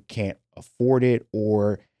 or you can't afford it,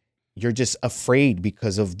 or you're just afraid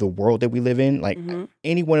because of the world that we live in. Like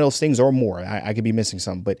any one of those things or more. I could be missing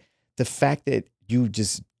some, but the fact that you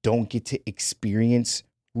just don't get to experience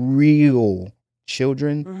real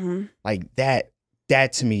children, like that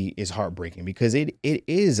to me is heartbreaking, because it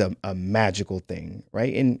is a magical thing,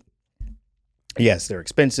 right? And yes, they're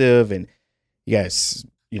expensive, and yes,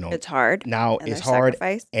 it's hard. Now it's hard,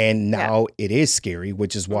 and now it is scary,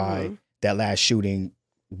 which is why that last shooting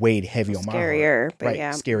weighed heavy on my heart. But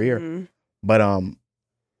yeah, scarier. But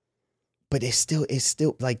it's still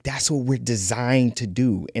like, that's what we're designed to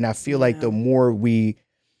do. And I feel like the more we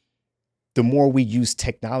use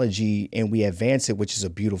technology and we advance it, which is a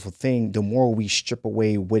beautiful thing, the more we strip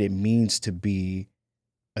away what it means to be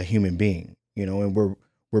a human being, and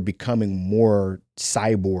we're becoming more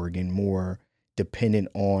cyborg and more dependent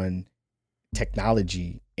on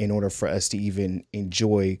technology in order for us to even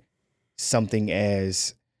enjoy something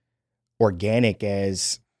as organic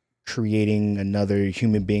as creating another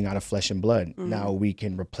human being out of flesh and blood. Now we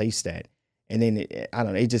can replace that. And then I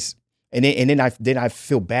don't know, it just, and then I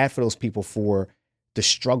feel bad for those people for the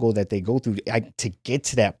struggle that they go through to get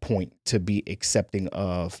to that point, to be accepting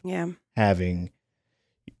of having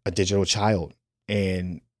a digital child.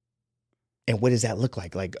 And what does that look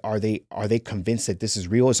like? Like, are they convinced that this is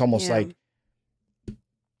real? It's almost like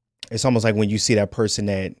when you see that person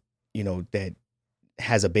that, that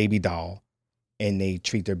has a baby doll, and they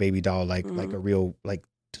treat their baby doll like a real, like,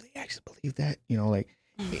 do they actually believe that?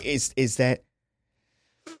 Is that,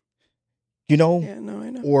 Yeah, no, I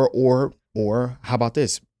know. Or how about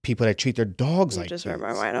this? People that treat their dogs like just read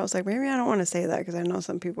my mind. I was like, maybe I don't want to say that, because I know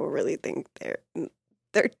some people really think their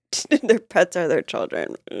pets are their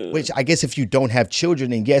children. Which I guess if you don't have children,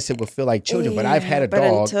 then yes, it would feel like children. But I've had a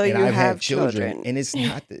dog and I've had children, and it's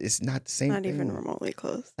not the same. Not thing. Even remotely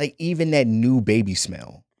close. Like, even that new baby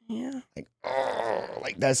smell. Yeah. Like, oh,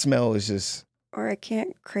 like that smell is just. Or I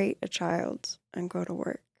can't crate a child and go to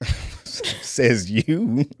work. Says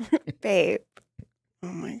you, babe. Oh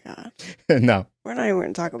my God. No, we're not even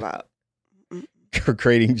going to talk about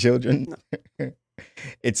creating children. No.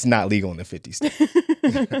 It's not legal in the 50 states.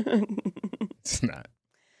 It's not.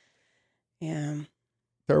 Yeah.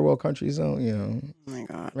 Third world countries, though, Oh my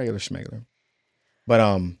God. Regular schmegular. But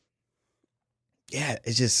yeah,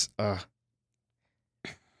 it's just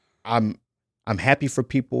I'm happy for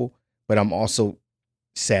people, but I'm also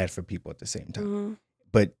sad for people at the same time.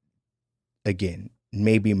 But again,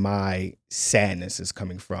 maybe my sadness is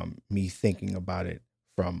coming from me thinking about it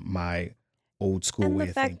from my old school way of thinking. And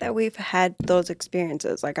the fact that we've had those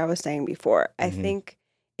experiences, like I was saying before, I think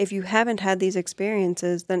if you haven't had these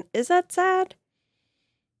experiences, then is that sad?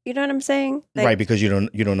 You know what I'm saying? Like, right, because you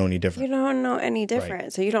don't know any different. You don't know any different,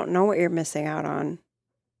 right. So you don't know what you're missing out on.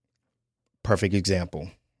 Perfect example.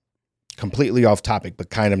 Completely off topic, but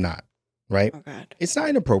kind of not, right? Oh God. It's not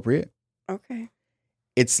inappropriate. Okay.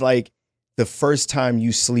 It's like the first time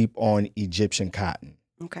you sleep on Egyptian cotton.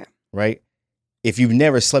 Okay. Right? If you've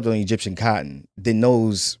never slept on Egyptian cotton, then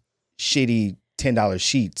those shitty $10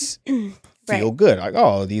 sheets feel good. Like,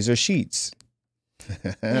 oh, these are sheets.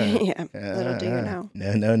 Yeah. Little do you know.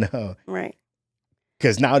 No. Right.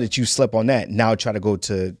 Because now that you slept on that, now try to go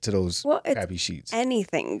to those crappy sheets.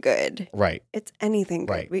 Anything good. Right. It's anything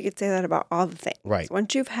good. Right. We could say that about all the things. Right.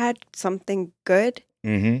 Once you've had something good,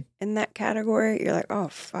 in that category, you're like, oh,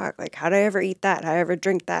 fuck. Like, how'd I ever eat that? How'd I ever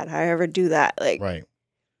drink that? How'd I ever do that? Like, right.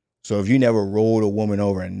 So if you never rolled a woman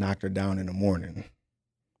over and knocked her down in the morning,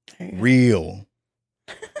 real,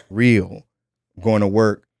 going to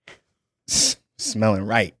work, smelling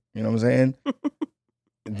right, you know what I'm saying?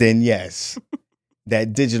 Then yes,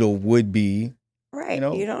 that digital would be right.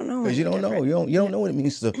 You don't know. Because you don't know. You don't know what it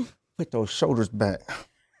means to put those shoulders back.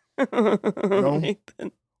 You know?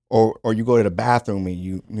 Or you go to the bathroom and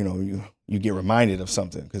you get reminded of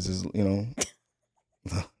something because it's little,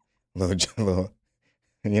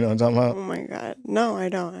 you know what I'm talking about? Oh my God. No, I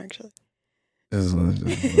don't actually. Just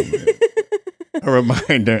a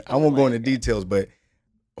reminder. I won't go into details, but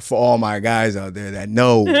for all my guys out there that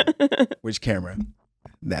know which camera,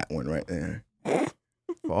 that one right there.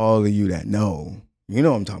 For all of you that know, you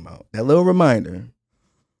know what I'm talking about. That little reminder.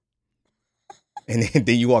 And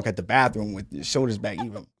then you walk at the bathroom with your shoulders back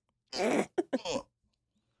even. You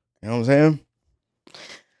know what I'm saying?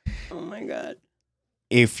 Oh my God.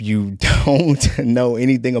 If you don't know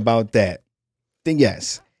anything about that, then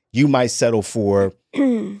yes, you might settle for,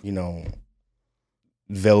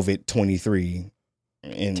 Velvet 23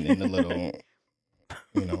 in the little,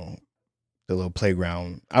 the little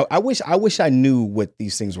playground. I wish I knew what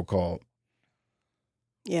these things were called.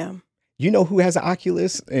 Yeah. You know who has an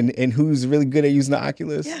Oculus and who's really good at using the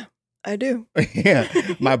Oculus? Yeah, I do. Yeah,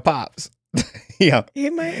 my pops. Yeah, he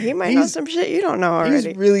might know some shit you don't know already.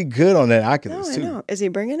 He's really good on that Oculus too. I know. Is he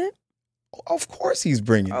bringing it? Of course he's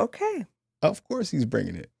bringing it. Okay. Of course he's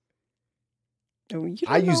bringing it.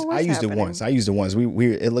 I used it once.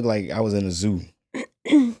 It looked like I was in a zoo.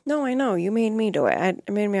 No, I know. You made me do it.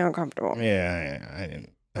 It made me uncomfortable. Yeah, I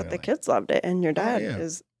didn't. But the kids loved it, and your dad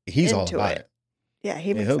is he's into all about it. Yeah,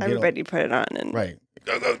 he makes everybody put it on. And right.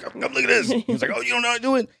 Come look at this. He's like, oh, you don't know how to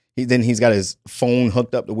do it? Then he's got his phone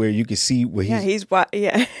hooked up to where you can see what he's...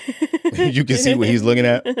 Yeah, you can see what he's looking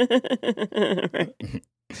at. Right.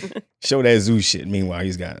 Show that zoo shit. Meanwhile,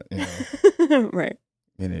 he's got, right.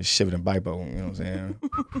 And it's shivering and bipo, you know what I'm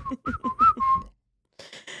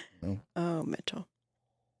saying? Oh, Mitchell.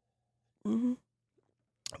 Mm-hmm.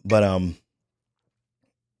 But,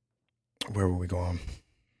 where were we going?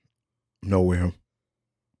 Nowhere.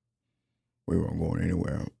 We weren't going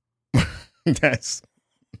anywhere.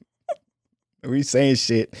 We saying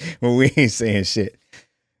shit when we ain't saying shit.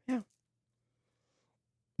 Yeah.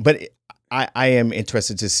 But I am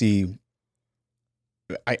interested to see,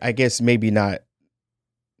 I guess maybe not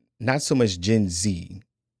so much Gen Z,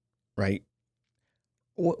 right?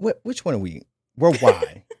 Which one are we? We're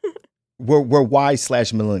Y. we're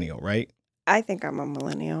Y/millennial, right? I think I'm a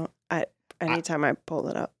millennial. Anytime I pull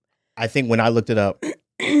it up. I think when I looked it up,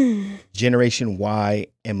 Generation Y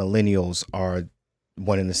and millennials are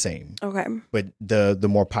one and the same. Okay. But the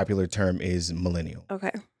more popular term is millennial.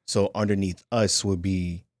 Okay. So underneath us would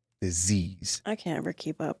be the Zs. I can't ever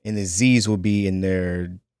keep up. And the Zs would be in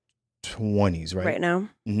their 20s, right? Right now?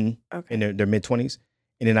 Mm-hmm. Okay. In their mid-20s.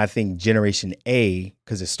 And then I think Generation A,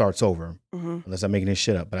 because it starts over, unless I'm making this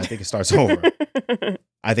shit up, but I think it starts over.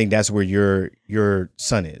 I think that's where your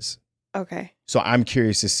son is. Okay. So I'm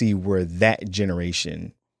curious to see where that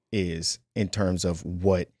generation is in terms of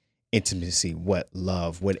what intimacy, what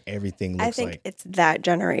love, what everything looks like. I think it's that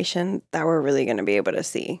generation that we're really going to be able to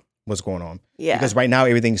see what's going on. Yeah. Because right now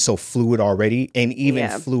everything's so fluid already, and even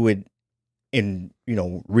fluid in,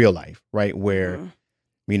 real life, right? Where,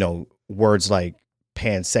 words like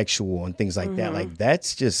pansexual and things like that, like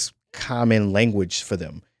that's just common language for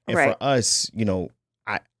them. And for us,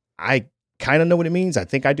 I kind of know what it means. I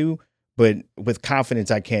think I do. But with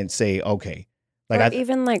confidence, I can't say, okay. Like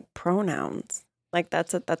even like pronouns. Like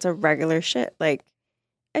that's a regular shit. Like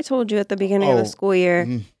I told you at the beginning of the school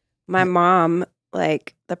year, my mom,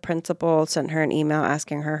 like the principal sent her an email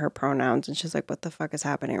asking her pronouns. And she's like, what the fuck is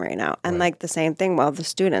happening right now? And like the same thing, the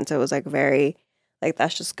students, it was like very, like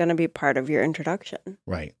that's just going to be part of your introduction.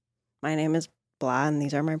 Right. My name is blah and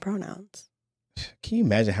these are my pronouns. Can you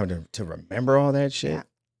imagine having to remember all that shit? Yeah.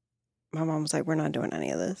 My mom was like, we're not doing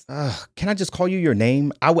any of this. Can I just call you your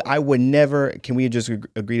name? I would never, can we just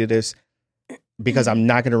agree to this? Because I'm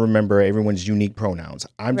not going to remember everyone's unique pronouns.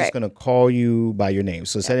 I'm just going to call you by your name.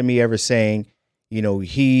 So instead of me ever saying,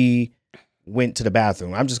 he went to the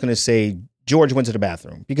bathroom, I'm just going to say, George went to the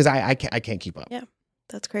bathroom. Because I can't keep up. Yeah,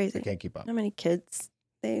 that's crazy. I can't keep up. How many kids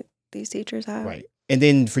these teachers have? Right. And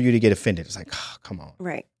then for you to get offended, it's like, oh, come on.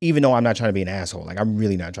 Right. Even though I'm not trying to be an asshole. Like, I'm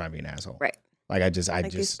really not trying to be an asshole. Right. Like, I just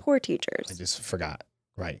these poor teachers. I just forgot.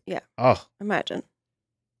 Right. Yeah. Oh. Imagine.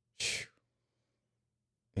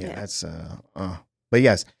 Yeah, that's but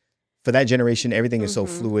yes, for that generation, everything is so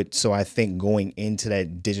fluid. So I think going into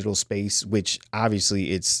that digital space, which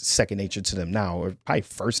obviously it's second nature to them now, or probably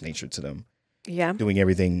first nature to them. Yeah. Doing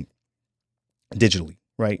everything digitally,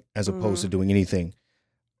 right? As opposed to doing anything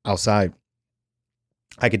outside.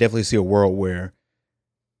 I could definitely see a world where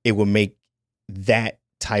it would make that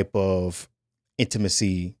type of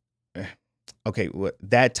intimacy,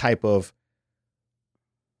 that type of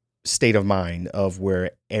state of mind of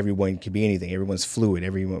where everyone can be anything, everyone's fluid,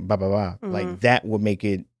 everyone blah blah blah, like that would make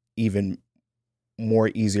it even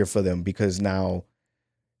more easier for them, because now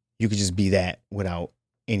you could just be that without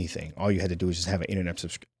anything. All you had to do is just have an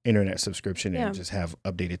internet subscription and just have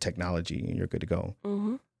updated technology, and you're good to go.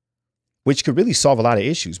 Which could really solve a lot of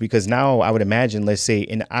issues, because now I would imagine, let's say,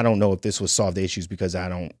 and I don't know if this would solve the issues because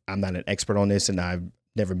I'm not an expert on this, and I've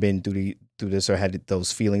never been through this or had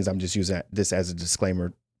those feelings. I'm just using this as a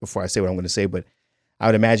disclaimer before I say what I'm going to say. But I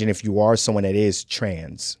would imagine if you are someone that is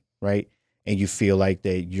trans, right, and you feel like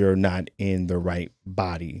that you're not in the right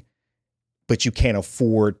body, but you can't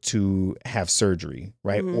afford to have surgery,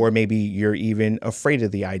 right? Or maybe you're even afraid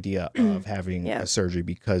of the idea of having a surgery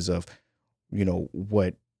because of,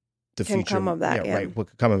 what the can future come of that, right? What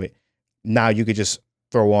could come of it? Now you could just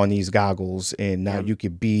throw on these goggles, and now you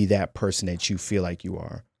could be that person that you feel like you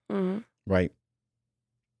are, right?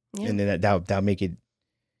 Yeah. And then that'll make it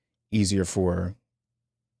easier for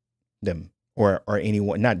them or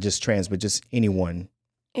anyone, not just trans, but just anyone,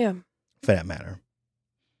 for that matter.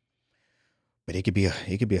 But it could be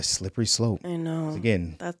a slippery slope. I know.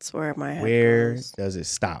 Again, that's where my head where goes. does it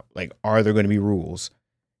stop? Like, are there going to be rules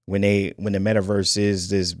when the metaverse is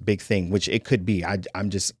this big thing, which it could be? I'm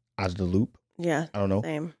just out of the loop. Yeah, I don't know.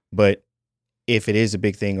 Same. But if it is a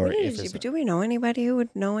big thing, or do we know anybody who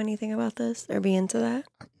would know anything about this or be into that?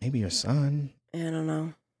 Maybe your son. I don't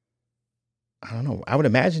know. I would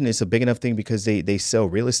imagine it's a big enough thing because they sell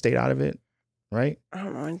real estate out of it, right? I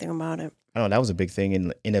don't know anything about it. I don't know. That was a big thing,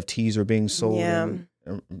 and NFTs are being sold. Yeah.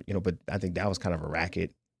 And, but I think that was kind of a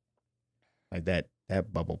racket. Like that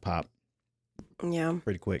bubble popped. Yeah.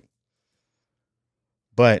 Pretty quick.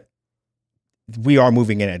 But we are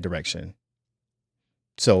moving in that direction.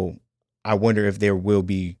 So I wonder if there will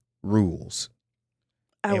be rules.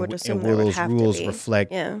 I would assume and will there would those have rules to be.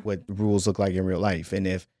 reflect what rules look like in real life? And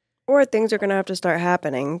if or things are going to have to start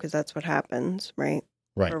happening, because that's what happens, right?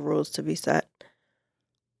 Right. For rules to be set.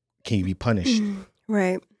 Can you be punished?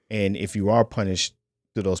 Right. And if you are punished,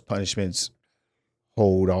 do those punishments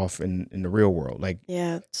hold off in the real world? Like,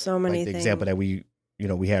 so many like the things. example that we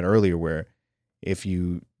had earlier, where if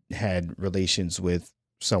you had relations with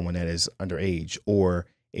someone that is underage, or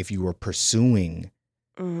if you were pursuing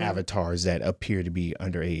avatars that appear to be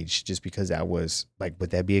underage, just because that was like,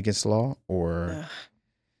 would that be against the law, or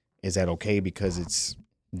is that okay because it's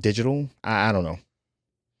digital? I don't know.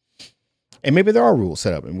 And maybe there are rules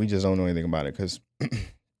set up and we just don't know anything about it because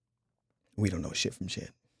we don't know shit from shit.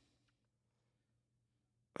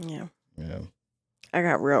 Yeah. Yeah. I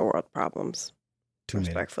got real world problems. Too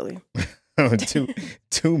respectfully. Many.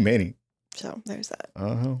 too many. So there's that.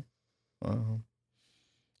 You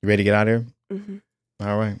ready to get out of here? Mm-hmm.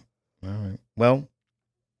 All right. Well,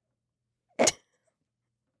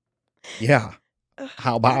 yeah.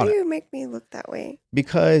 How about Why do it? you make me look that way?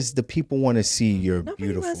 Because the people want to see your Nobody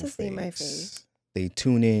beautiful wants to face. see my face. They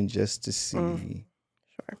tune in just to see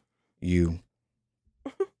you.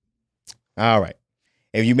 All right.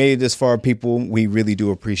 If you made it this far, people, we really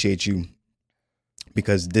do appreciate you,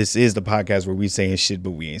 because this is the podcast where we saying shit,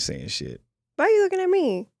 but we ain't saying shit. Why are you looking at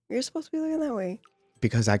me? You're supposed to be looking that way.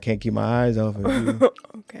 Because I can't keep my eyes off of you.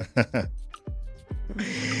 Okay.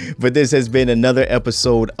 But this has been another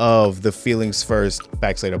episode of the Feelings First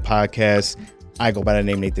Facts Later podcast. I go by the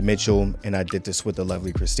name Nathan Mitchell, and I did this with the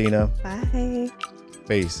lovely Christina. Bye.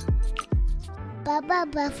 Peace.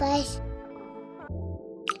 Bye.